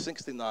that the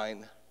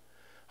 69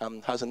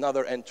 has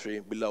another entry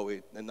below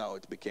it, and now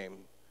it became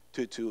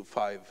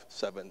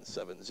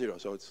 225770.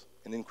 So it's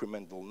an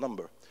incremental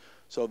number.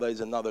 So there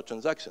is another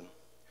transaction.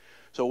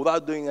 So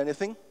without doing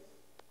anything,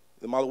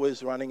 the malware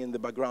is running in the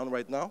background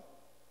right now,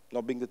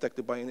 not being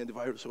detected by any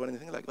virus or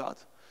anything like that.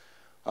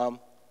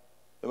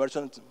 The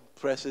merchant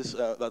presses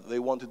that they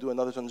want to do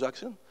another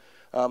transaction.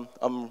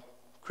 I'm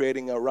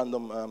creating a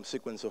random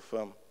sequence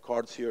of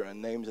cards here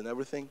and names and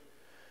everything.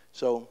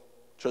 So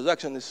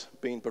transaction is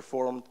being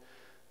performed,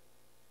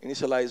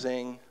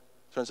 initializing,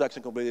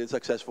 transaction completed,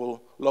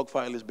 successful, log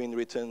file is being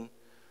written,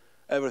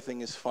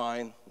 everything is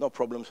fine, no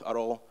problems at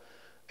all.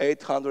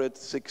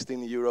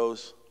 816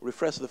 euros,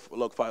 refresh the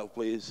log file,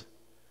 please.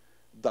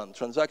 Done.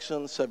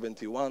 Transaction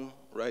 71,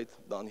 right,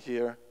 down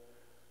here.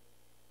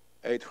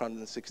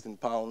 816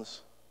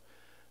 pounds.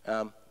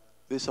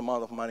 This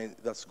amount of money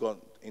that's gone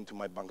into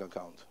my bank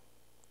account.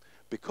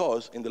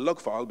 Because in the log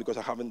file, because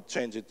I haven't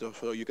changed it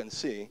so you can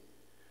see,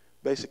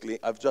 basically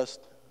I've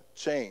just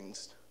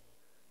changed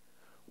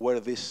where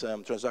this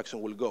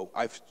transaction will go.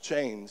 I've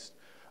changed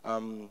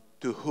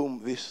to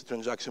whom this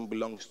transaction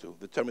belongs to,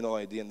 the terminal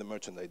ID and the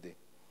merchant ID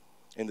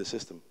in the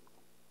system.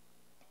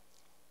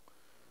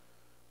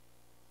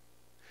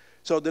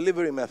 So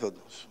delivery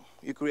methods.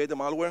 You create a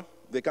malware.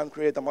 They can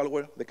create a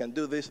malware. They can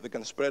do this. They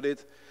can spread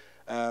it.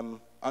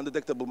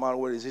 Undetectable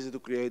malware is easy to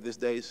create these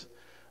days.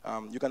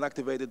 You can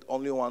activate it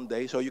only one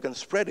day. So you can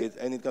spread it,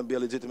 and it can be a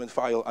legitimate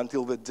file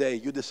until the day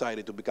you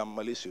decided to become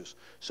malicious.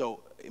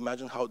 So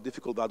imagine how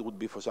difficult that would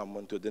be for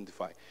someone to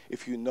identify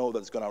if you know that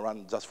it's going to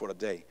run just for a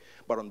day.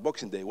 But on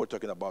Boxing Day, we're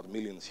talking about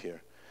millions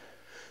here.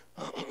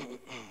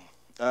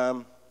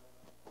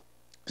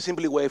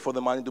 Simply wait for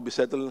the money to be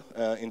settled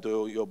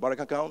into your bank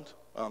account,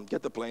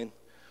 get the plane,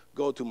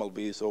 go to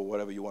Maldives or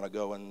wherever you want to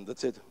go, and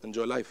that's it.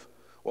 Enjoy life.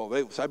 Well,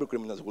 cyber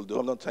criminals will do.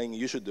 I'm not saying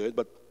you should do it,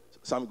 but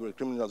some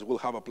criminals will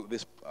have a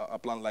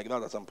plan like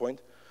that at some point.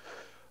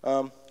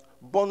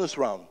 Bonus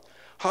round.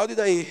 How did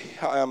I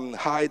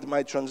hide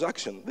my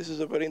transaction? This is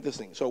a very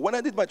interesting. So when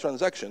I did my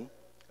transaction,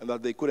 and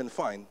that they couldn't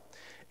find,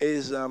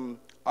 is I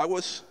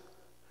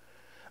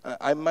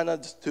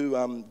managed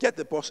to get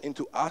the POS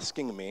into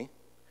asking me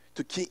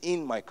to key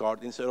in my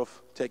card instead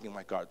of taking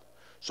my card.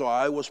 So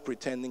I was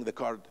pretending the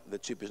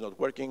chip is not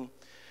working.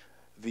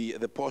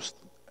 The POS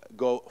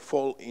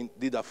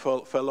did a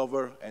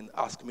failover and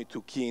asked me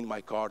to key in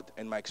my card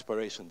and my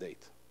expiration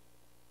date.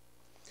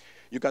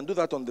 You can do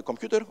that on the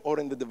computer or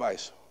in the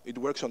device. It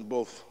works on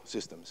both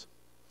systems.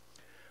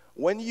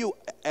 When you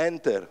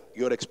enter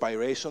your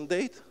expiration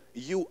date,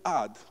 you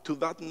add to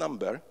that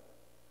number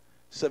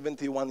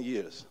 71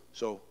 years.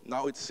 So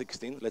now it's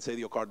 16. Let's say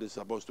your card is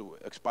supposed to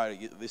expire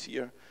this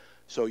year.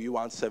 So you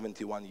add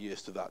 71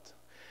 years to that.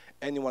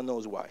 Anyone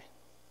knows why?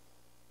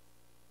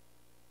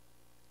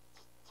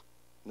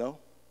 No?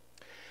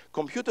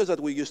 Computers that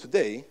we use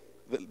today,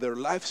 their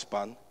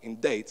lifespan in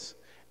dates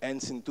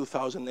ends in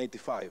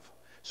 2085.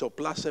 So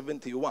plus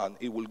 71,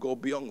 it will go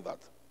beyond that.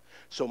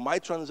 So my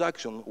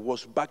transaction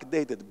was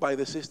backdated by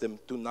the system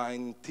to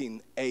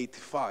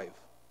 1985.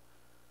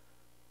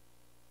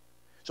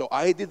 So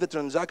I did the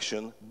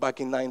transaction back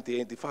in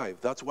 1985.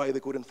 That's why they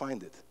couldn't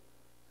find it.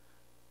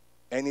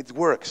 And it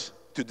works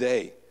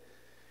today.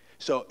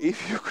 So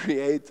if you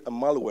create a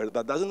malware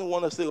that doesn't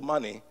want to steal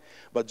money,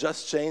 but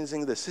just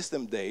changing the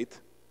system date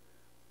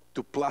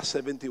to plus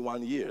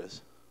 71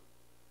 years,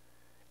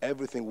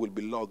 everything will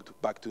be logged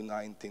back to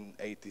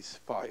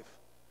 1985.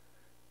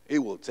 It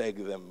will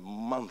take them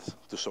months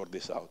to sort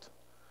this out,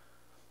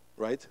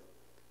 right?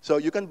 So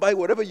you can buy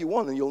whatever you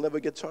want and you'll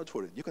never get charged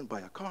for it. You can buy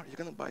a car, you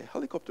can buy a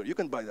helicopter, you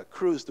can buy a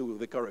cruise to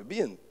the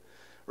Caribbean,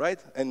 right?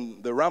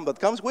 And the RAM that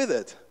comes with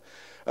it.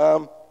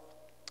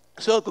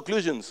 So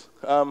conclusions.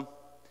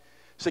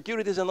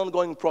 Security is an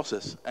ongoing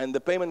process, and the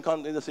payment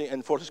industry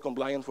enforces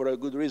compliance for a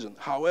good reason.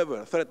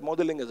 However, threat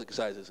modeling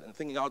exercises and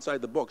thinking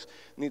outside the box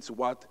needs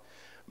what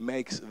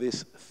makes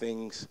these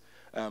things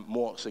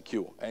more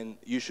secure. And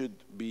you should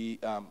be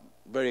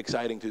very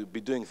exciting to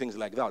be doing things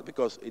like that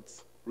because it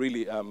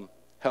really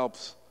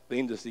helps the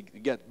industry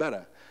get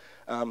better.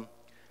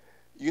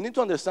 You need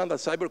to understand that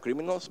cyber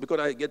criminals,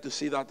 because I get to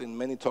see that in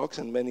many talks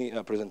and many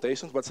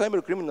presentations, but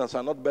cyber criminals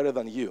are not better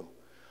than you.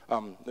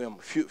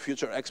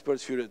 Future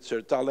experts,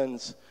 future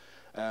talents,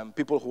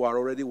 people who are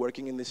already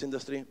working in this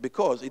industry,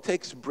 because it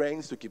takes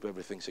brains to keep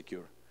everything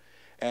secure.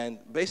 And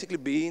basically,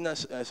 being a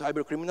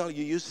cyber criminal,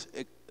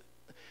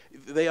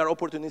 they are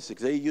opportunistic.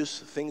 They use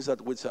things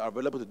which are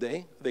available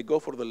today. They go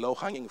for the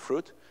low-hanging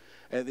fruit,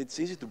 and it's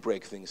easy to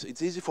break things.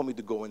 It's easy for me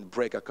to go and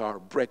break a car,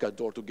 break a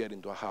door to get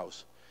into a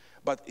house.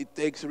 But it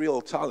takes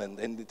real talent,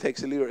 and it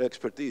takes a little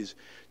expertise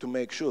to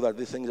make sure that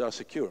these things are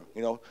secure,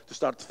 to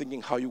start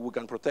thinking how we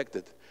can protect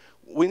it.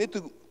 We need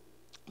to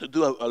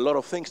do a lot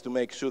of things to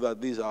make sure that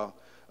these are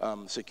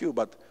secure,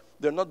 but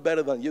they're not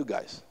better than you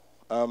guys.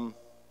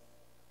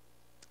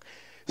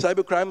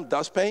 Cybercrime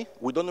does pay.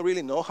 We don't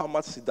really know how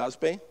much it does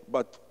pay,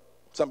 but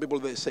some people,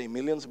 they say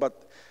millions,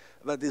 but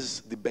that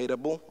is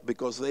debatable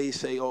because they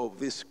say, oh,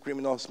 these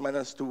criminals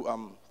managed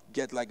to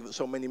get like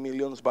so many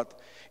millions, but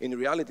in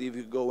reality, if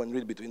you go and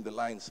read between the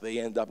lines, they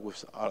end up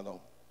with, I don't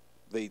know,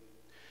 they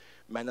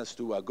managed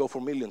to go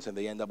for millions and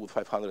they end up with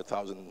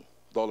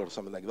 $500,000,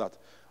 something like that,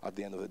 at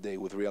the end of the day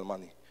with real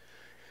money.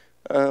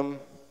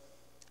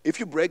 If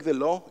you break the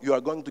law, you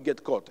are going to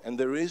get caught. And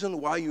the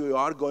reason why you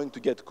are going to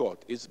get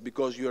caught is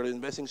because you are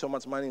investing so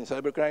much money in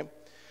cybercrime,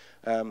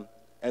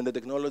 and the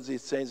technology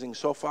is changing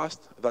so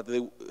fast that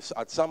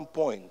at some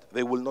point,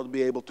 they will not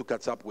be able to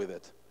catch up with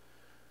it.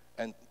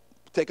 And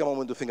take a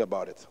moment to think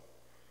about it.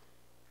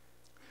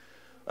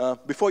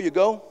 Before you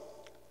go,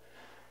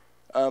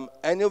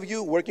 any of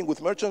you working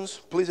with merchants,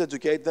 please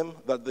educate them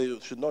that they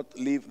should not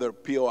leave their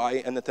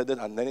POI unattended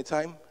at any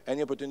time.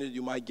 Any opportunity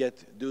you might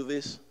get, do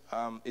this.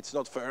 It's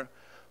not fair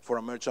for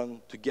a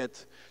merchant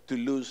to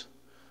lose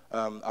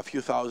a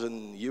few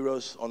thousand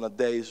euros on a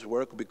day's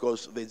work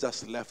because they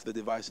just left the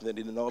device and they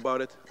didn't know about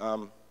it.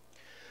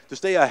 To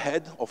stay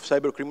ahead of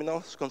cyber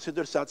criminals,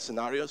 consider such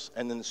scenarios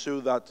and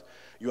ensure that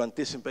you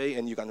anticipate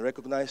and you can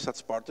recognize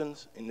such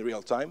patterns in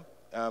real time.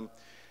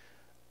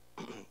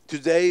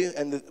 Today,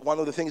 and one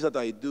of the things that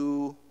I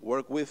do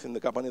work with in the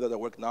company that I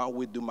work now,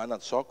 we do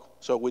managed SOC.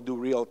 So we do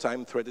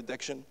real-time threat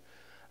detection,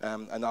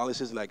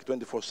 analysis like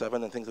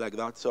 24/7 and things like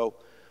that. So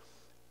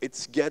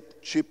it's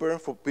get cheaper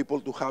for people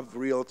to have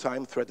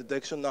real-time threat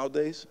detection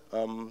nowadays.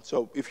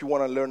 So if you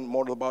want to learn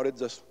more about it,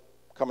 just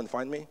come and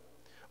find me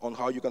on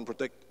how you can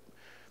protect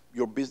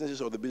your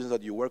businesses or the business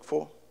that you work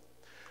for.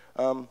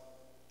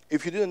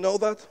 If you didn't know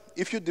that,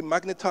 if you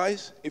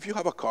demagnetize, if you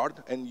have a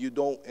card and you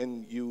don't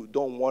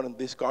want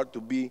this card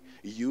to be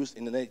used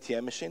in an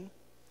ATM machine,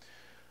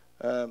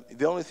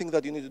 the only thing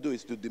that you need to do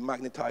is to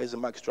demagnetize the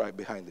mag stripe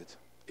behind it.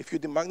 If you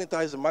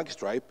demagnetize the mag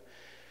stripe,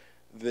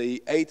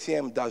 the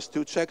ATM does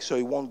 2 checks, so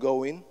it won't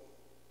go in,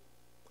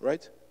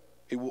 right?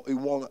 It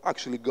won't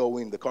actually go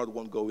in. The card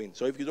won't go in.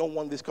 So if you don't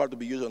want this card to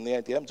be used on the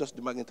ATM, just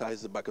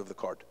demagnetize the back of the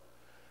card.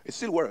 It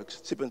still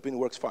works. Chip and pin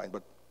works fine,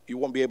 but you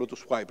won't be able to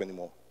swipe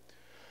anymore.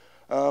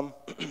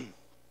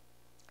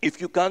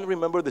 If you can't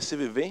remember the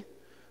CVV,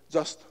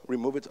 just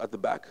remove it at the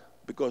back,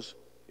 because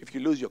if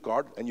you lose your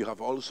card and you have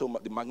also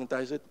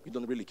demagnetized it, you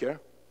don't really care.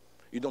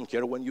 You don't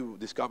care when you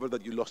discover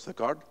that you lost the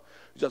card.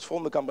 You just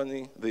phone the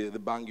company, the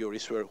bank, your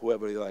issuer,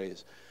 whoever that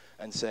is,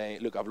 and say,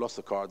 look, I've lost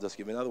the card, just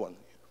give me another one.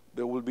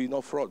 There will be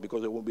no fraud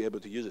because they won't be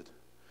able to use it.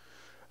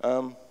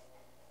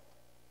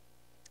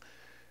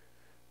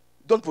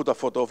 Don't put a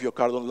photo of your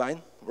card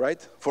online,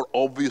 right? For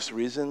obvious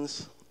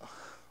reasons.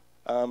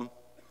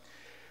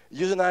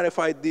 Use an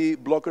RFID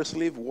blocker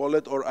sleeve,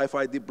 wallet, or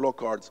RFID block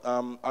cards.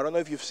 I don't know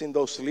if you've seen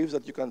those sleeves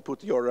that you can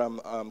put your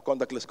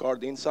contactless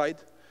card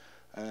inside,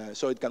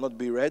 so it cannot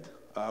be read.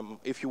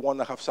 If you want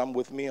to have some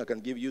with me, I can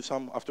give you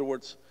some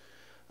afterwards.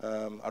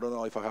 I don't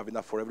know if I have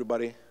enough for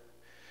everybody.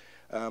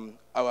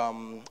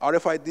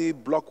 RFID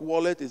block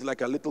wallet is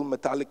like a little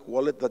metallic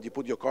wallet that you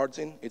put your cards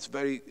in. It's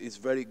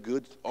very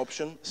good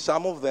option.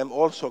 Some of them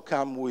also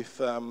come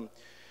with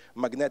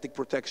magnetic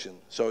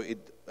protection, so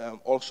it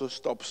also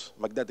stops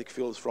magnetic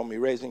fields from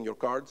erasing your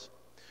cards.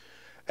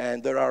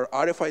 And there are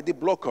RFID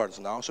block cards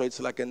now, so it's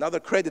like another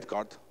credit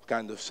card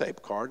kind of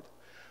shape card,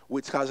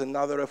 which has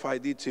another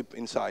RFID chip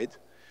inside.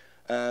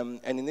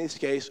 And in this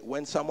case,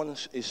 when someone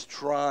is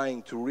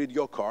trying to read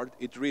your card,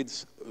 it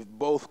reads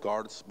both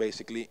cards,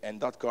 basically,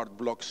 and that card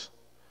blocks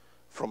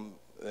from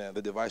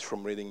the device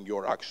from reading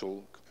your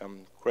actual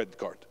credit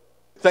card.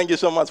 Thank you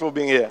so much for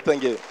being here.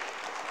 Thank you.